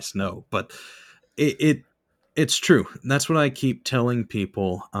the price, no, but it it's true. That's what I keep telling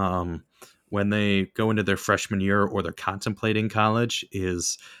people when they go into their freshman year or they're contemplating college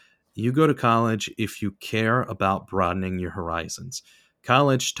is you go to college if you care about broadening your horizons.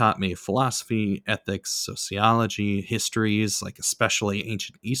 College taught me philosophy, ethics, sociology, histories, like especially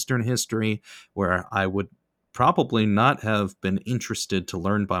ancient Eastern history, where I would probably not have been interested to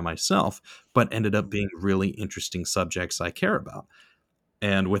learn by myself, but ended up Mhm. being really interesting subjects I care about.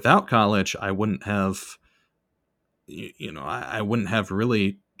 And without college, I wouldn't have, I wouldn't have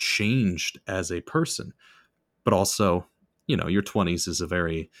really changed as a person. But also, your 20s is a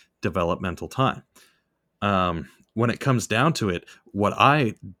very developmental time. When it comes down to it, what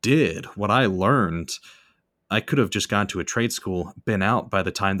I learned, I could have just gone to a trade school, been out by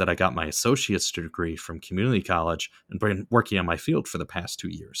the time that I got my associate's degree from community college, and been working on my field for the past 2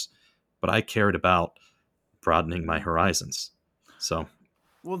 years. But I cared about broadening my Mhm. horizons. So,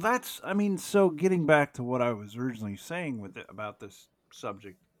 Well, that's, I mean, so getting back to what I was originally saying with it about this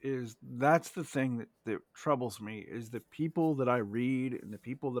subject is that's the thing that troubles me is the people that I read and the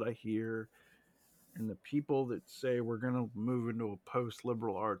people that I hear and the people that say we're going to move into a post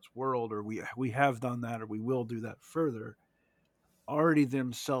liberal arts world, or we have done that, or we will do that further, already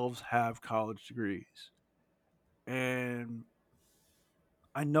themselves have college degrees. And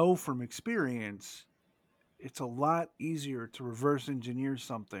I know from experience it's a lot easier to reverse engineer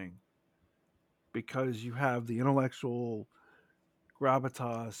something because you have the intellectual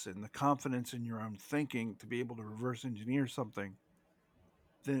gravitas and the confidence in your own thinking to be able to reverse engineer something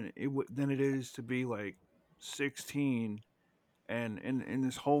than it is to be like 16 and in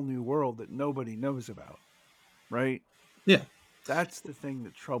this whole new world that nobody knows about, right? yeah. That's the thing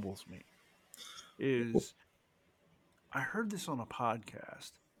that troubles me is I heard this on a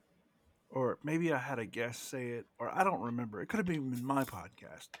podcast, or maybe I had a guest say it, or I don't remember. It could have been my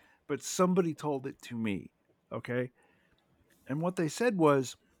podcast, but somebody told it to me. Okay. And what they said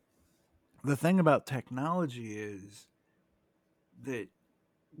was the thing about technology is that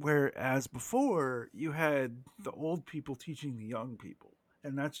whereas before you had the old people teaching the young people,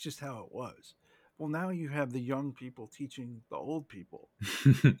 and that's just how it was. Well, now you have the young people teaching the old people.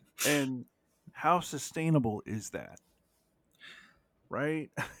 And how sustainable is that,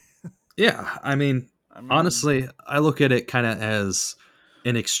 right? Yeah, I mean, I mean, honestly, I look at it kind of as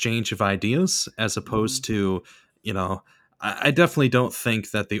an exchange of ideas as mhm. opposed to, you know, I definitely don't think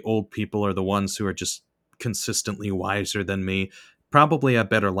that the old people are the ones who are just consistently wiser than me. Probably have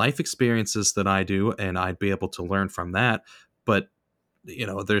better life experiences than I do, and I'd be able to learn from that. But,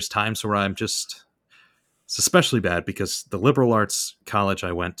 there's times where I'm just it's especially bad because the liberal arts college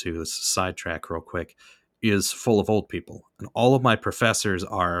I went to, this is a sidetrack real quick, is full of old people. And all of my professors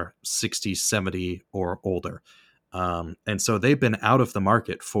are 60, 70, or older. And so they've been out of the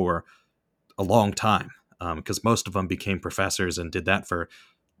market for a long time because most of them became professors and did that for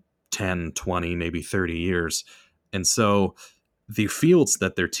 10, 20, maybe 30 years. And so the fields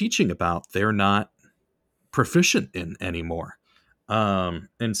that they're teaching about, they're not proficient in anymore.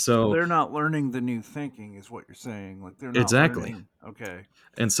 And So so, they're not learning the new thinking, is what you're saying. Like they're not exactly. learning. Okay.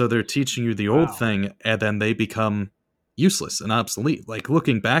 And so they're teaching you the old Wow. thing and then they become useless and obsolete. Like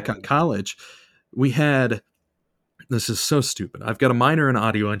looking back on Okay. college, we had this is so stupid. I've got a minor in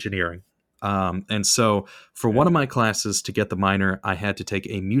audio engineering. And so for one of Okay. my classes to get the minor, I had to take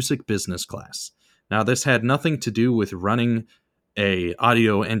a music business class. Now this had nothing to do with running a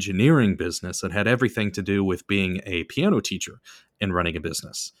audio engineering business. It had everything to do with being a piano teacher and running a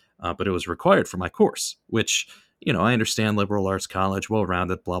business. But it was required for my course, which, I understand liberal arts college, well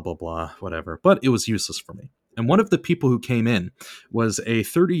rounded, blah, blah, blah, whatever. But it was useless for me. And one of the people who came in was a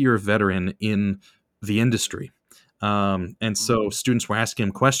 30-year veteran in the industry. And so Mhm. students were asking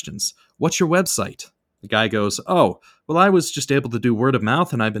him questions. What's your website? The guy goes, "Oh, well, I was just able to do word of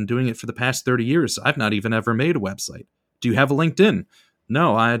mouth and I've been doing it for the past 30 years. I've not even ever made a website. Do you have a LinkedIn?"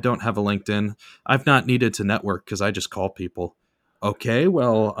 "No, I don't have a LinkedIn. I've not needed to network because I just call people." "Okay,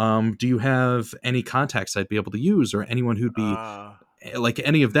 well, do you have any contacts I'd be able to use or anyone who'd be Ah. like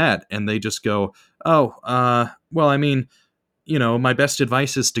any of that, and they just go, oh, well, I mean, my best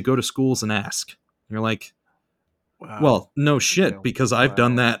advice is to go to schools and ask. You're like, Wow. well, no Yeah. shit, because I've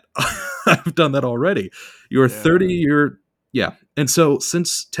done Wow. that. I've done that already. You're Yeah. 30, yeah. And so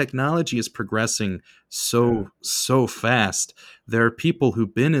since technology is progressing Yeah. so fast, there are people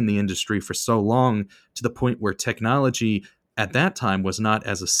who've been in the industry for so long to the point where technology at that time was not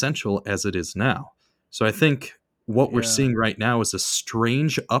as essential as it is now. So I think what we're Yeah. seeing right now is a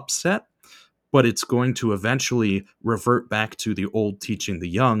strange upset, but it's going to eventually revert back to the old teaching the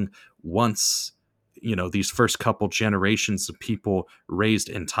young once these first couple generations of people raised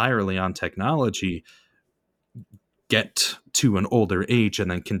entirely on technology get to an older age and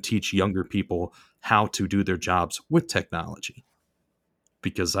then can teach younger people how to do their jobs with technology,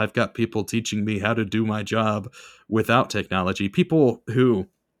 because I've got people teaching me how to do my job without technology, people who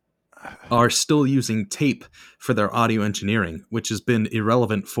are still using tape for their audio engineering, which has been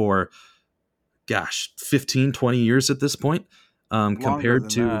irrelevant for, gosh, 15, 20 years at this point, Longer compared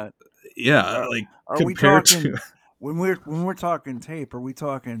than to, that. yeah, Are, like are we compared to, talking when we're talking tape? Are we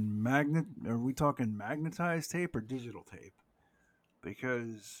talking magnet? Are we talking magnetized tape or digital tape?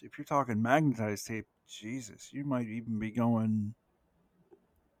 Because if you're talking magnetized tape, Jesus, you might even be going.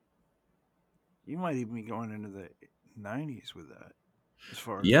 You might even be going into the '90s with that, as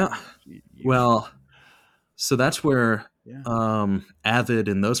far as yeah, usage. well, so Uh, that's where yeah. Avid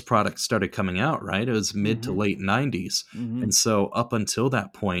and those products started coming out, right? It was mid to Mm-hmm. late 90s. Mm-hmm. And so up until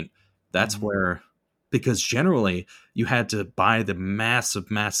that point, that's Mm-hmm. where, because generally you had to buy the massive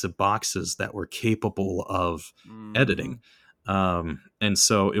boxes that were capable of Mm-hmm. editing. And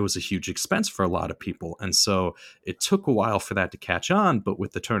so it was a huge expense for a lot of people. And so it took a while for that to catch on. But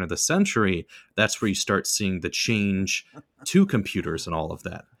with the turn of the century, that's where you start seeing the change to computers and all of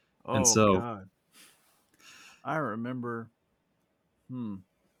that. And Oh so, God, I remember. Hmm.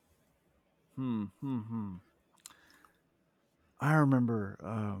 Hmm. Hmm. Hmm. I remember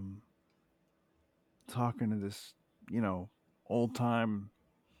talking to this, you know, old time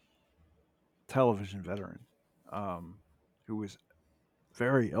television veteran, um, who was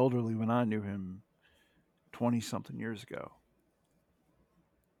very elderly when I knew him 20 something years ago.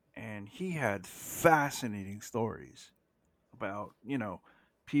 And he had fascinating stories about,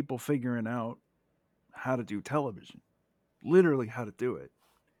 people figuring out how to do television, literally how to do it.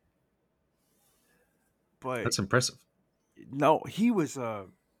 But that's impressive. no, he was, I,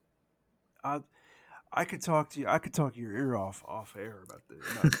 I could talk to you, I could talk your ear off air about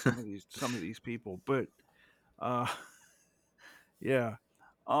some of these people, but, uh, yeah.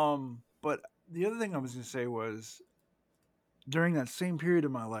 But the other thing I was going to say was during that same period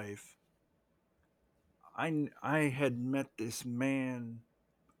of my life, I had met this man,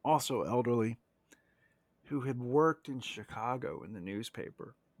 also elderly, who had worked in Chicago in the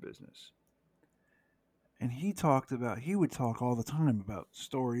newspaper business. And he would talk all the time about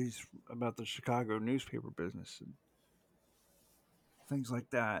stories about the Chicago newspaper business and things like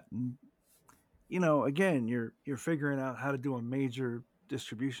that. And again, you're figuring out how to do a major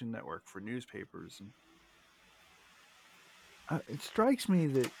distribution network for newspapers, and it strikes me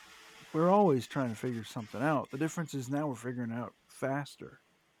that we're always trying to figure something out. The difference is now we're figuring out faster.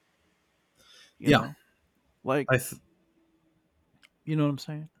 You Yeah, know, like I th- you know what I'm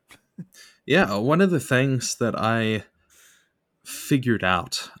saying? yeah, one of the things that I figured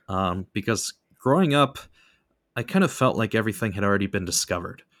out, because growing up, I kind of felt like everything had already been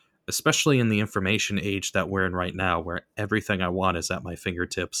discovered, especially in the information age that we're in right now, where everything I want is at my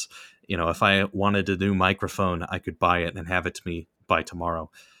fingertips. If I wanted a new microphone, I could buy it and have it to me by tomorrow.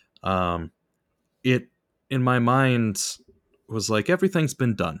 Um, it in my mind was like everything's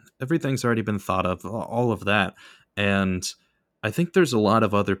been done, everything's already been thought of, all of that. And I think there's a lot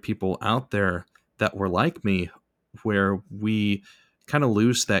of other people out there that were like me, where we kind of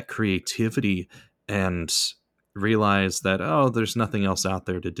lose that creativity and realize that, oh, there's nothing else out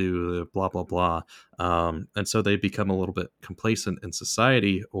there to do, blah blah blah. And so they become a little bit complacent in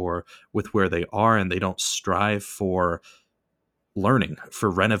society or with where they are, and they don't strive for learning, for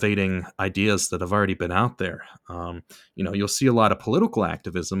renovating ideas that have already been out there. You'll see a lot of political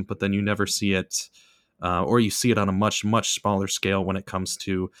activism, but then you never see it, or you see it on a much smaller scale when it comes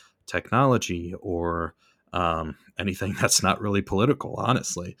to technology or anything that's not really political,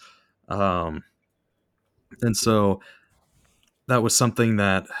 honestly. Um, and so that was something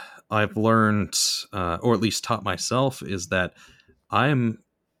that I've learned, or at least taught myself, is that I'm,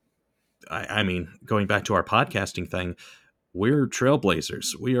 I mean, going back to our podcasting thing, we're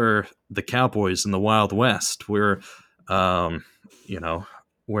trailblazers. We are the cowboys in the Wild West. Um, you know,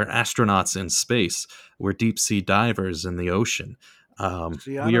 we're astronauts in space. We're deep sea divers in the ocean.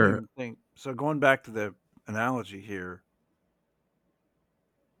 See, I We don't are even think so. Going back to the analogy here,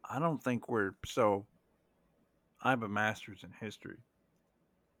 I don't think we're so. I have a master's in history,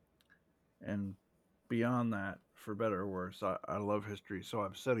 and beyond that, for better or worse, I love history. So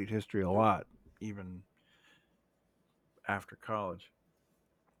I've studied history a lot, even after college.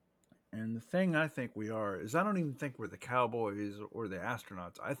 And the thing I think we are is I don't even think we're the cowboys or the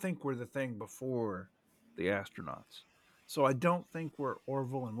astronauts. I think we're the thing before the astronauts. So I don't think we're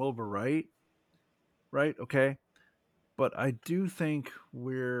Orville and Wilbur Wright, right? Okay. But I do think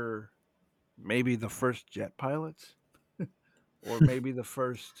we're maybe the first jet pilots or maybe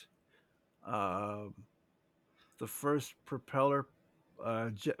uh, the first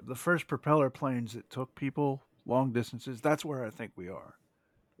the first propeller planes that took people long distances. That's where I think we are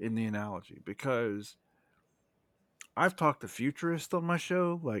in the analogy because I've talked to futurists on my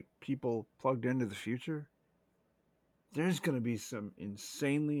show, like people plugged into the future. There's going to be some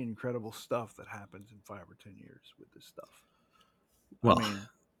insanely incredible stuff that happens in 5 or 10 years with this stuff. I well, mean,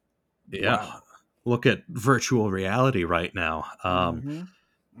 yeah. wow. Look at virtual reality right now. Mm-hmm.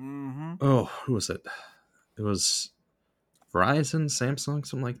 Mm-hmm. Oh, who was it? It was Verizon, Samsung,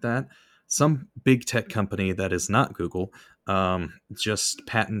 something like that. Some big tech company that is not Google just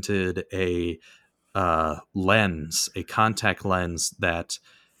patented a lens, a contact lens that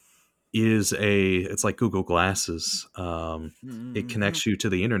is it's like Google Glasses. It Mm-hmm. connects you to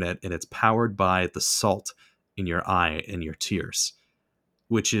the internet and it's powered by the salt in your eye and your tears,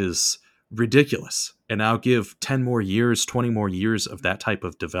 which is ridiculous. And I'll give 10 more years, 20 more years of that type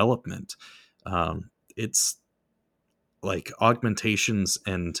of development. It's like augmentations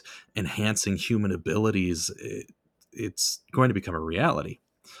and enhancing human abilities. It's going to become a reality.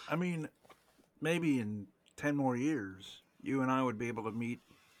 I mean, maybe in 10 more years, you and I would be able to meet,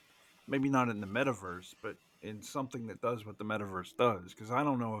 maybe not in the metaverse, but in something that does what the metaverse does. Because I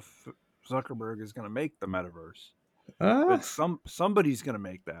don't know if Zuckerberg is going to make the metaverse, Uh, but somebody's going to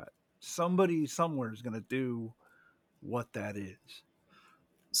make that. Somebody somewhere is going to do what that is.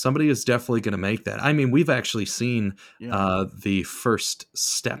 Somebody is definitely going to make that. I mean, we've actually seen Yeah. the first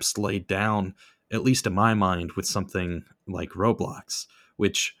steps laid down, at least in my mind, with something like Roblox,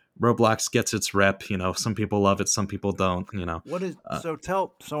 which Roblox gets its rep. You know, some people love it, some people don't. You know, What is uh,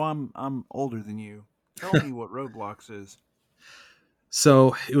 so I'm older than you. Tell me what Roblox is.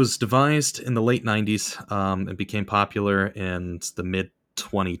 so it was devised in the late 90s and became popular in the mid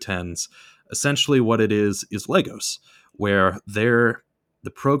 2010s. Essentially, what it is Legos, where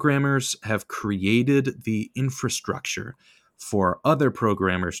the programmers have created the infrastructure for other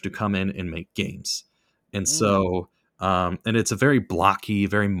programmers to come in and make games. And Mm. so, and it's a very blocky,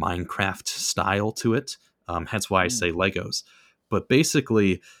 very Minecraft style to it. Hence why I Mm. say Legos. But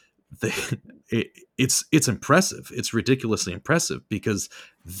basically, they, it's impressive. It's ridiculously impressive because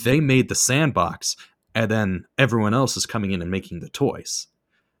they made the sandbox, and then everyone else is coming in and making the toys.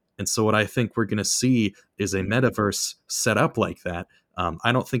 And so, what I think we're going to see is a Mm. metaverse set up like that.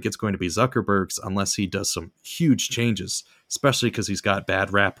 I don't think it's going to be Zuckerberg's unless he does some huge changes, especially because he's got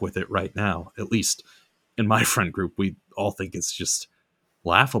bad rap with it right now. At least in my friend group, we all think it's just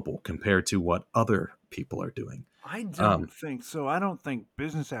laughable compared to what other people are doing. I don't Um, think so. I don't think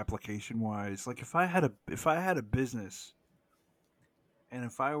business application wise, like if I had a business and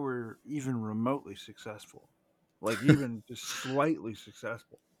if I were even remotely successful, like even just slightly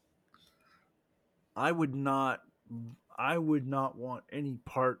successful, I would not I would not want any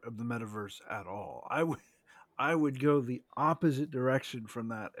part of the metaverse at all. I would go the opposite direction from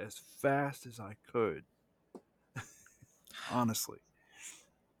that as fast as I could, honestly.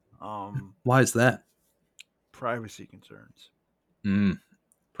 Um why is that? Privacy concerns. Mm,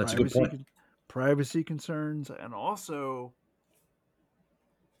 that's a good Privacy point. con- Privacy concerns and also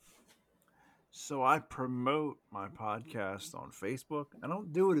so I promote my podcast on Facebook. I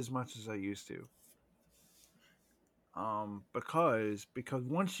don't do it as much as I used to. Because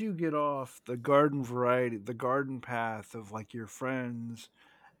once you get off the garden variety, the garden path of like your friends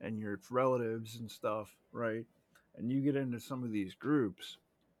and your relatives and stuff, right? And you get into some of these groups,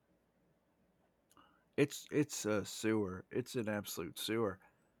 it's a sewer. It's an absolute sewer.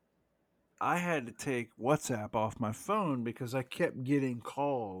 I had to take WhatsApp off my phone because I kept getting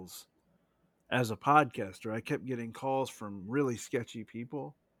calls as a podcaster. I kept getting calls from really sketchy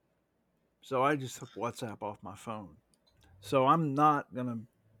people. So I just took WhatsApp off my phone. So I'm not going to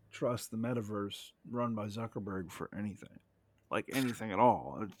trust the metaverse run by Zuckerberg for anything. Like anything at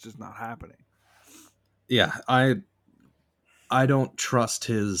all. It's just not happening. Yeah, I don't trust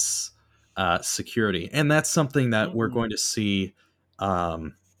his security, and that's something that we're Mm-mm. going to see.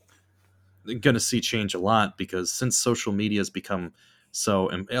 Um, going to see change a lot because since social media has become so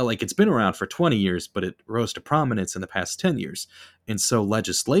like it's been around for 20 years but it rose to prominence in the past 10 years, and so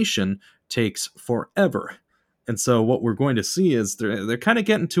legislation takes forever. And so what we're going to see is they're kind of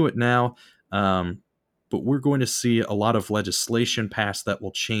getting to it now, um, but we're going to see a lot of legislation passed that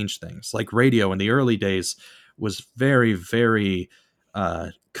will change things. Like radio in the early days was very, very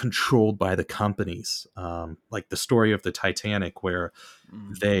controlled by the companies, like the story of the Titanic,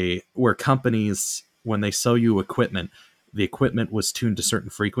 Mm, where companies, when they sell you equipment, the equipment was tuned to certain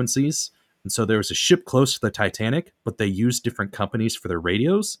frequencies, and so there was a ship close to the Titanic, but they used different companies for their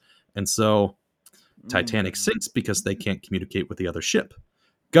radios, and so Titanic mm, sinks because they can't communicate with the other ship.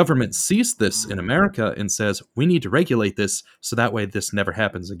 Government sees this in mm, America and says we need to regulate this so that way this never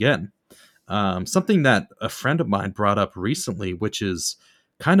happens again. Something that a friend of mine brought up recently, which is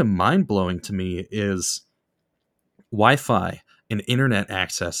kind of mind blowing to me, is Wi-Fi and internet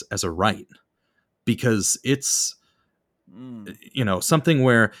access as a right, because it's mm. something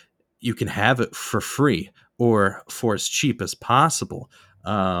where you can have it for free or for as cheap as possible.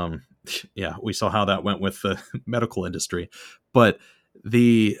 um yeah, we saw how that went with the medical industry, but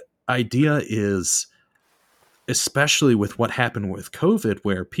the idea is, especially with what happened with COVID,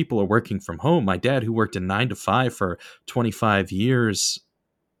 where people are working from home. My dad, who worked a 9 to 5 for 25 years,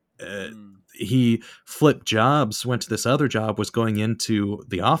 uh, Mm. he flipped jobs, went to this other job, was going into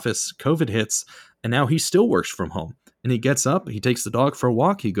the office. COVID hits, and now he still works from home. And he gets up, he takes the dog for a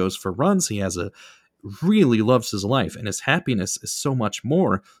walk, he goes for runs. He has a really loves his life, and his happiness is so much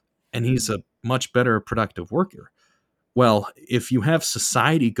more. And he's Mm. a much better productive worker. Well, if you have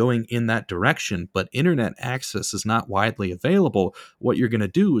society going in that direction, but internet access is not widely available, what you're going to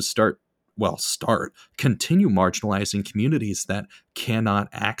do is continue marginalizing communities that cannot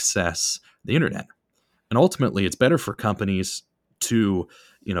access the internet. And ultimately, it's better for companies to,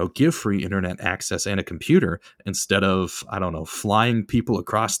 give free internet access and a computer instead of, I don't know, flying people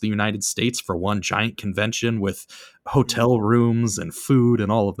across the United States for one giant convention with hotel Mm. rooms and food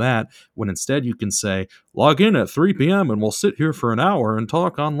and all of that, when instead you can say, log in at 3 p.m. and we'll sit here for an hour and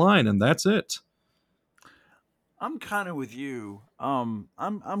talk online, and that's it. I'm kind of with you.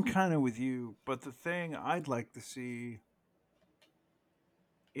 I'm kind of with you, but the thing I'd like to see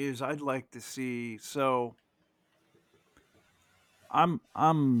is I'd like to see. So I'm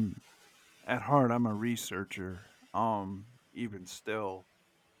at heart I'm a researcher. Even still,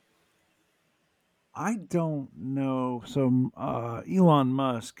 I don't know. So Elon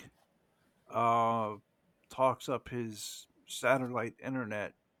Musk uh talks up his satellite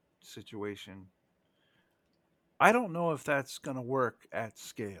internet situation. I don't know if that's going to work at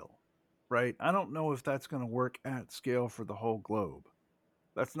scale, right? I don't know if that's going to work at scale for the whole globe.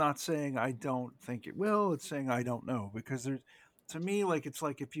 That's not saying I don't think it will. It's saying I don't know because there's, to me, like it's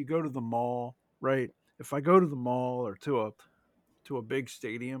like if you go to the mall, right? If I go to the mall or to a big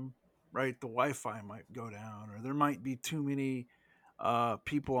stadium, right, the Wi-Fi might go down, or there might be too many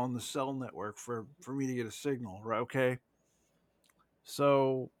people on the cell network for me to get a signal, right? Okay,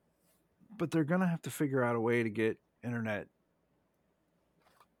 so but they're gonna have to figure out a way to get internet,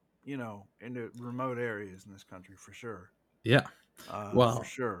 into remote areas in this country for sure. Yeah. For Well,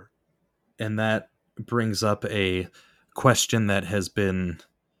 sure. and that brings up a question that has been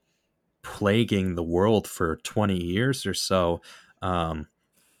plaguing the world for 20 years or so. Um,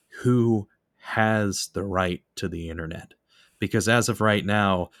 who has the right to the internet? Because as of right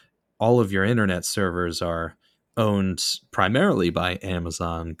now, all of your internet servers are owned primarily by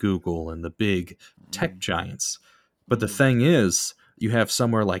Amazon, Google, and the big tech Mm, giants. But the mm. thing is, you have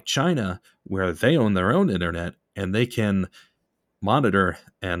somewhere like China where they own their own internet and they can monitor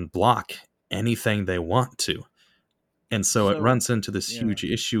and block anything they want to. And so it So runs into this yeah, huge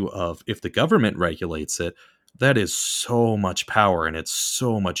issue of, if the government regulates it, that is so much power and it's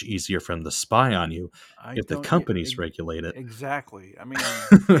so much easier for them to spy on you. I If the don't. Yeah, companies regulate it, exactly. I mean,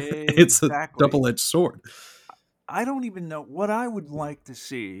 it's a exactly. double edged sword. I don't even know what I would like to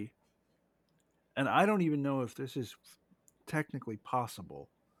see, and I don't even know if this is technically possible.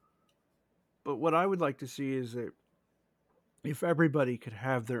 But what I would like to see is that if everybody could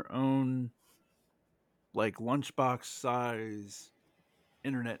have their own like lunchbox size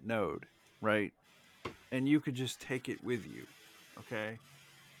internet node, right? And you could just take it with you, okay?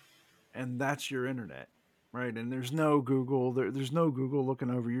 And that's your internet, right? And there's no Google looking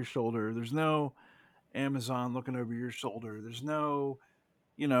over your shoulder. There's no Amazon looking over your shoulder. There's no,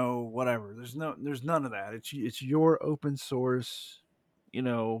 whatever. There's none of that. It's your open source, you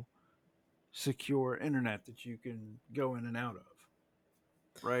know, secure internet that you can go in and out of.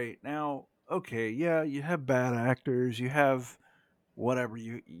 Right now, okay, yeah, you have bad actors. You have whatever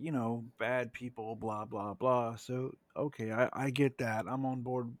bad people, blah blah blah. So okay, I get that. I'm on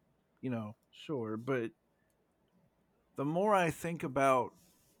board, sure. But the more I think about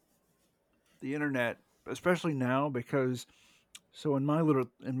the internet, especially now, because so in my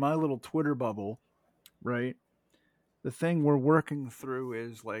little Twitter bubble, right? The thing we're working through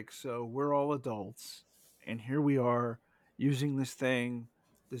is like, so we're all adults, and here we are using this thing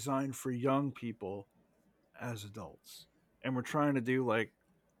designed for young people as adults, and we're trying to do like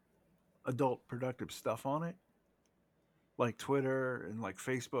adult productive stuff on it, like Twitter and like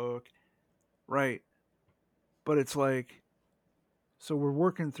Facebook, right? But it's like, so we're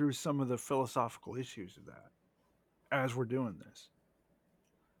working through some of the philosophical issues of that as we're doing this.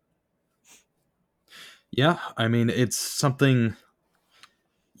 Yeah, I mean, it's something.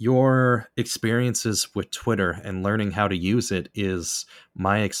 Your experiences with Twitter and learning how to use it is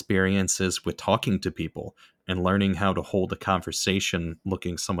my experiences with talking to people and learning how to hold a conversation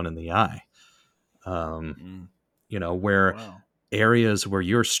looking someone in the eye. Um, Mm, where wow. areas where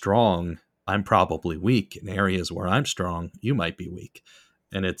you're strong, I'm probably weak. In areas where I'm strong, you might be weak.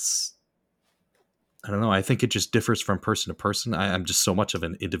 And I don't know. I think it just differs from person to person. I'm just so much of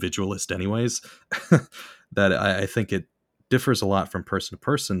an individualist, anyways, that I think it differs a lot from person to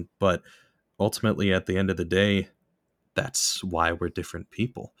person. But ultimately, at the end of the day, that's why we're different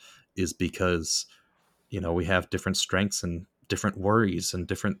people, is because we have different strengths and different worries and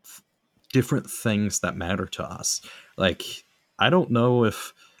different things that matter to us. Like, I don't know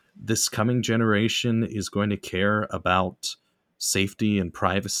if this coming generation is going to care about safety and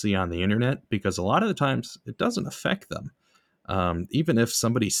privacy on the internet, because a lot of the times it doesn't affect them. Even if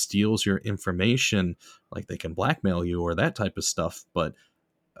somebody steals your information, like they can blackmail you or that type of stuff. But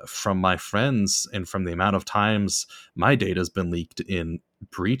from my friends and from the amount of times my data has been leaked in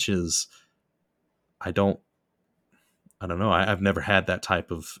breaches, I don't I don't know. I've never had that type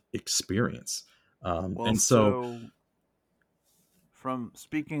of experience. Well, And so so from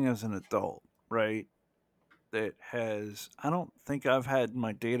speaking as an adult, right? That has, I don't think I've had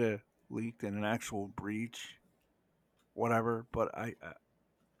my data leaked in an actual breach, whatever, but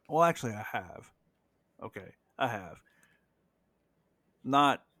well, actually, I have. Okay, I have.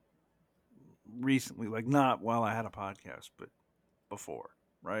 Not recently, like not while I had a podcast, but before,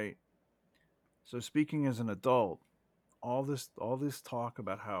 right? So speaking as an adult, all this talk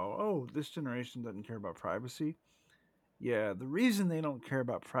about how, oh, this generation doesn't care about privacy. Yeah, the reason they don't care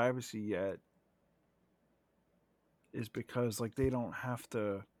about privacy yet is because like they don't have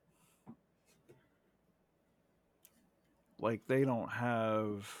to, like they don't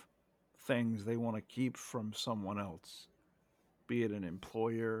have things they want to keep from someone else, be it an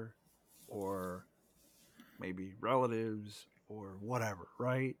employer or maybe relatives or whatever,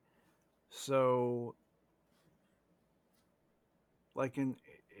 right? So like in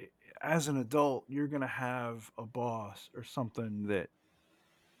as an adult, you're going to have a boss or something that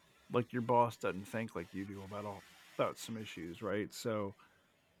like your boss doesn't think like you do about some issues, right? So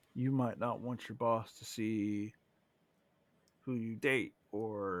you might not want your boss to see who you date,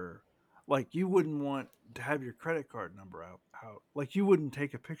 or like you wouldn't want to have your credit card number out. Like you wouldn't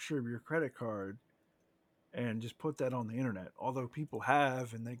take a picture of your credit card and just put that on the internet, although people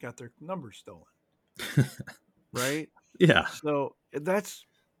have and they got their numbers stolen, right? yeah, So that's,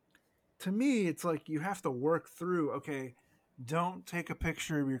 to me, it's like you have to work through, okay, don't take a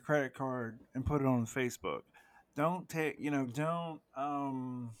picture of your credit card and put it on Facebook. Don't take, don't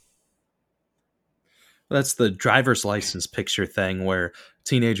that's the driver's license picture thing where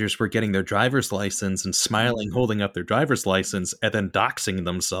teenagers were getting their driver's license and mm, smiling, holding up their driver's license, and then doxing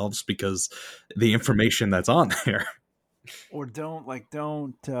themselves because the information that's on there. or don't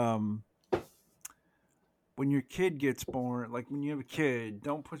when your kid gets born, like when you have a kid,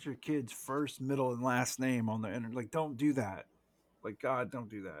 don't put your kid's first, middle, and last name on the internet. Like, don't do that. Like, God, don't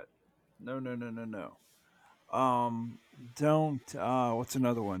do that. No, no, no, no, no. Um, don't. What's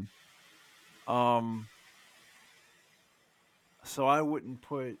another one? Um, so I wouldn't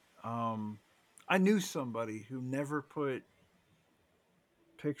put. I knew somebody who never put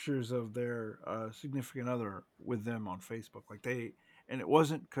pictures of their significant other with them on Facebook. Like and it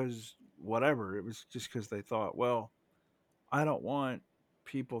wasn't because whatever. It was just because they thought, well, I don't want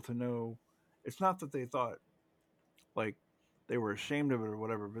people to know. It's not that they thought like they were ashamed of it or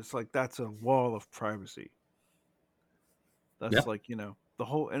whatever, but it's like that's a wall of privacy. Yeah. That's like, the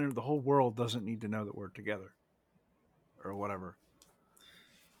whole world doesn't need to know that we're together or whatever.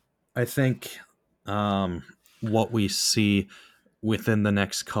 I think um, what we see within the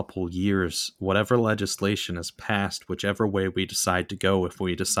next couple years, whatever legislation is passed, whichever way we decide to go, if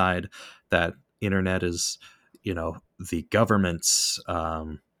we decide that internet is, the government's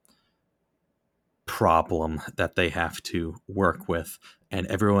problem that they have to work with. And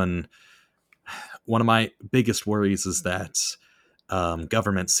everyone, one of my biggest worries is that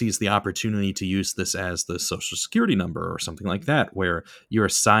government sees the opportunity to use this as the social security number or something like that, where you're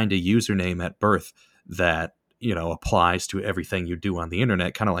assigned a username at birth that applies to everything you do on the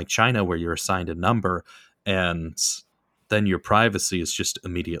internet, kind of like China, where you're assigned a number and then your privacy is just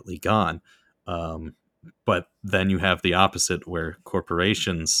immediately gone. Um, but then you have the opposite, where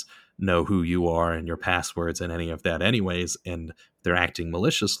corporations know who you are and your passwords and any of that, anyways, and they're acting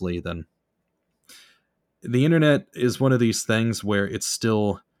maliciously. Then the internet is one of these things where it's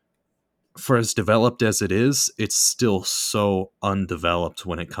still, for as developed as it is, it's still so undeveloped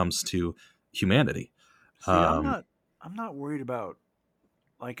when it comes to humanity. See, Um, I'm not worried about,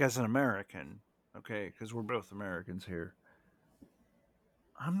 like, as an American, okay, because we're both Americans here.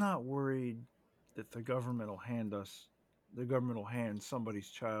 I'm not worried that the government will hand somebody's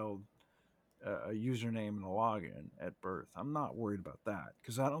child a username and a login at birth. I'm not worried about that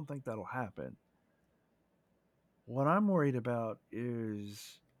because I don't think that'll happen. What I'm worried about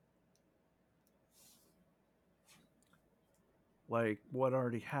is like what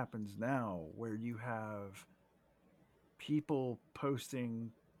already happens now, where you have people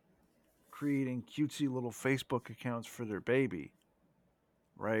creating cutesy little Facebook accounts for their baby,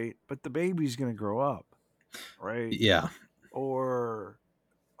 right? But the baby's going to grow up, right? yeah, Or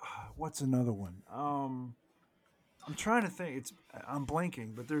what's another one? I'm trying to think. I'm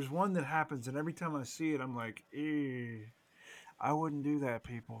blanking, but there's one that happens, and every time I see it, I'm like, I wouldn't do that,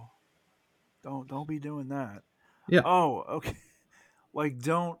 people. Don't be doing that. yeah, Oh, okay. Like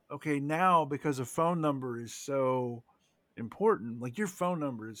don't okay now because a phone number is so important. Like your phone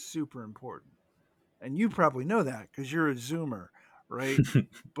number is super important, and you probably know that because you're a Zoomer, right?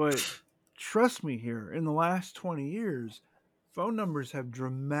 But trust me, here in the last 20 years, phone numbers have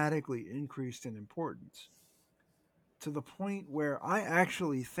dramatically increased in importance to the point where I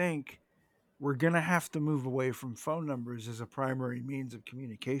actually think we're going to have to move away from phone numbers as a primary means of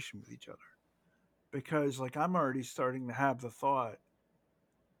communication with each other. Because, like, I'm already starting to have the thought,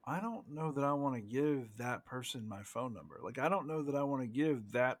 I don't know that I want to give that person my phone number. Like, I don't know that I want to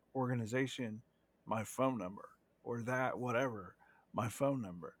give that organization my phone number or that whatever my phone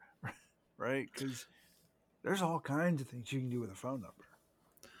number, right? Because there's all kinds of things you can do with a phone number.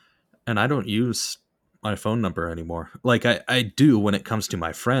 and I don't use my phone number anymore. Like I do when it comes to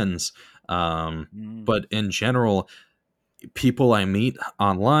my friends, um, Mm, but in general, people I meet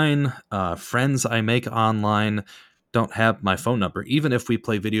online, friends I make online, don't have my phone number. Even if we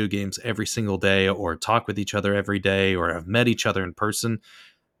play video games every single day or talk with each other every day or have met each other in person,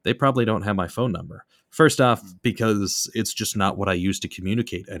 they probably don't have my phone number. First off, mm, because it's just not what I use to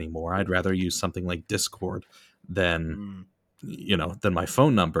communicate anymore. I'd rather use something like Discord than mm, than my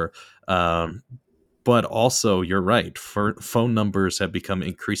phone number. Um, but also, you're right. For phone numbers have become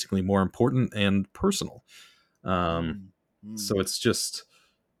increasingly more important and personal. Um, mm, mm. so it's just,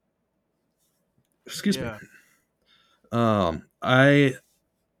 excuse me. Yeah.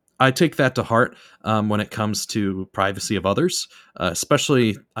 I take that to heart when it comes to privacy of others.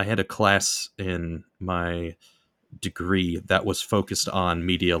 Especially, I had a class in my degree that was focused on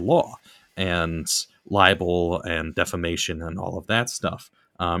media law and libel and defamation and all of that stuff.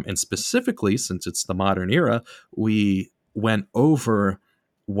 And specifically, since it's the modern era, we went over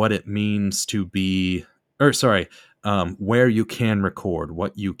what it means to be, or sorry, where you can record,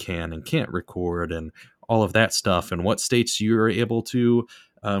 what you can and can't record, and all of that stuff, and what states you're able to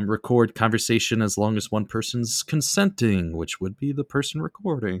record conversation as long as one person's consenting, which would be the person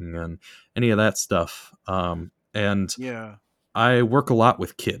recording, and any of that stuff. And Yeah. I work a lot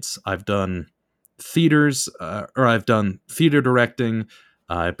with kids. I've done theaters, or I've done theater directing.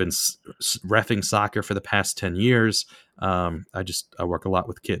 I've been reffing soccer for the past 10 years. I work a lot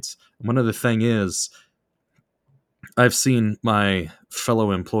with kids. And one other thing is, I've seen my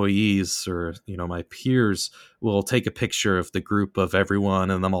fellow employees or my peers will take a picture of the group of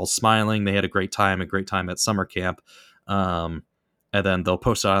everyone and them all smiling. They had a great time at summer camp. Um, and then they'll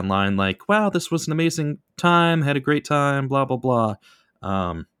post it online like, "Wow, this was an amazing time. Had a great time." Blah blah blah.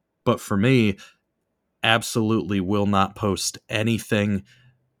 Um, but for me, absolutely will not post anything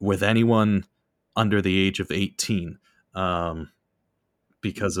with anyone under the age of 18 um,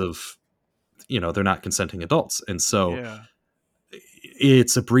 because Mm, of they're not consenting adults, and so yeah.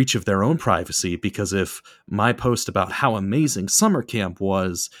 it's a breach of their own privacy, because if my post about how amazing summer camp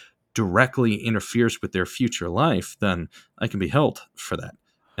was directly interferes with their future life, then I can be held for that.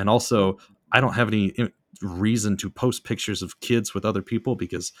 And Well, also, I don't have any reason to post pictures of kids with other people,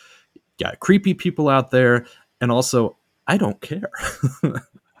 because you got creepy people out there, And also, I don't care.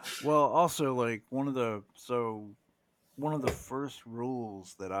 Well, also like one of the first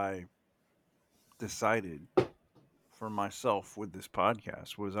rules that I decided for myself with this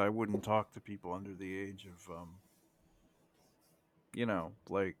podcast was I wouldn't talk to people under the age of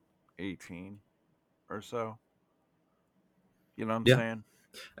like 18 or so. You know what I'm Yeah, saying?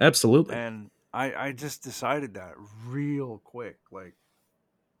 absolutely. And I just decided that real quick, like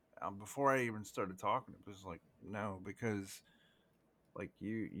before I even started talking. It was like no, because like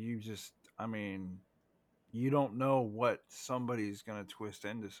you just I mean you don't know what somebody's gonna twist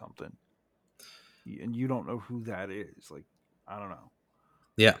into something, and you don't know who that is. Like I don't know,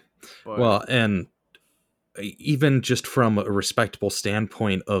 Yeah. but Well, and even just from a respectable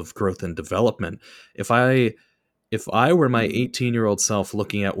standpoint of growth and development, if I if I were my 18-year-old self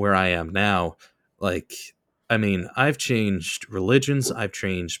looking at where I am now, like, I mean, I've changed religions, I've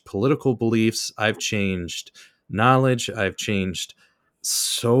changed political beliefs, I've changed knowledge, I've changed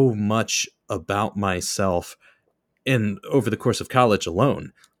so much about myself in over the course of college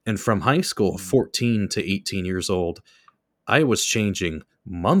alone. And from high school, mm, 14 to 18 years old, I was changing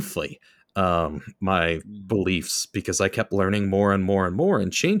monthly my mm, beliefs because I kept learning more and more and more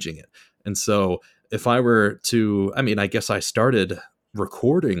and changing it. And so, if I were to, I mean, I guess I started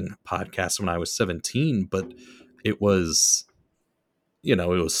recording podcasts when I was 17, but it was, it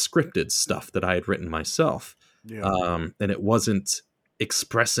was scripted stuff that I had written myself. yeah, And it wasn't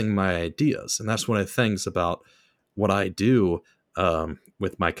expressing my ideas. And that's one of the things about what I do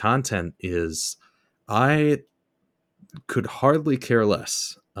with my content is I could hardly care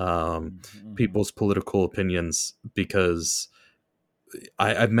less mm-hmm. people's political opinions because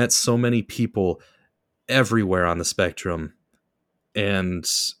I've met so many people everywhere on the spectrum. And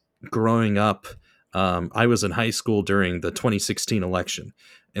growing up, I was in high school during the 2016 election.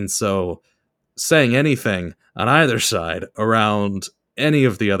 And so saying anything on either side around any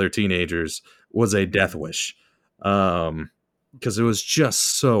of the other teenagers was a death Mm, wish. Because it was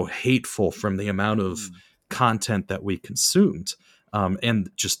just so hateful from the amount of mm. content that we consumed, and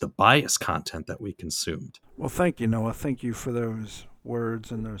just the bias content that we consumed. Well, thank you, Noah. Thank you for those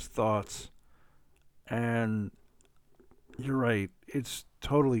words and those thoughts. And you're right. It's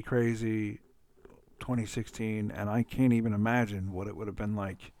totally crazy 2016, and I can't even imagine what it would have been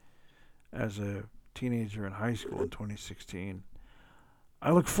like as a teenager in high school in 2016.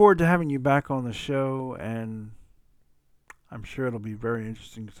 I look forward to having you back on the show, and I'm sure it'll be very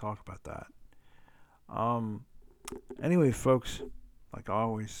interesting to talk about that. Um, anyway, folks, like I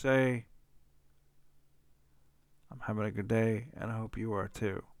always say, I'm having a good day, and I hope you are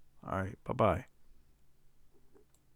too. All right, bye bye.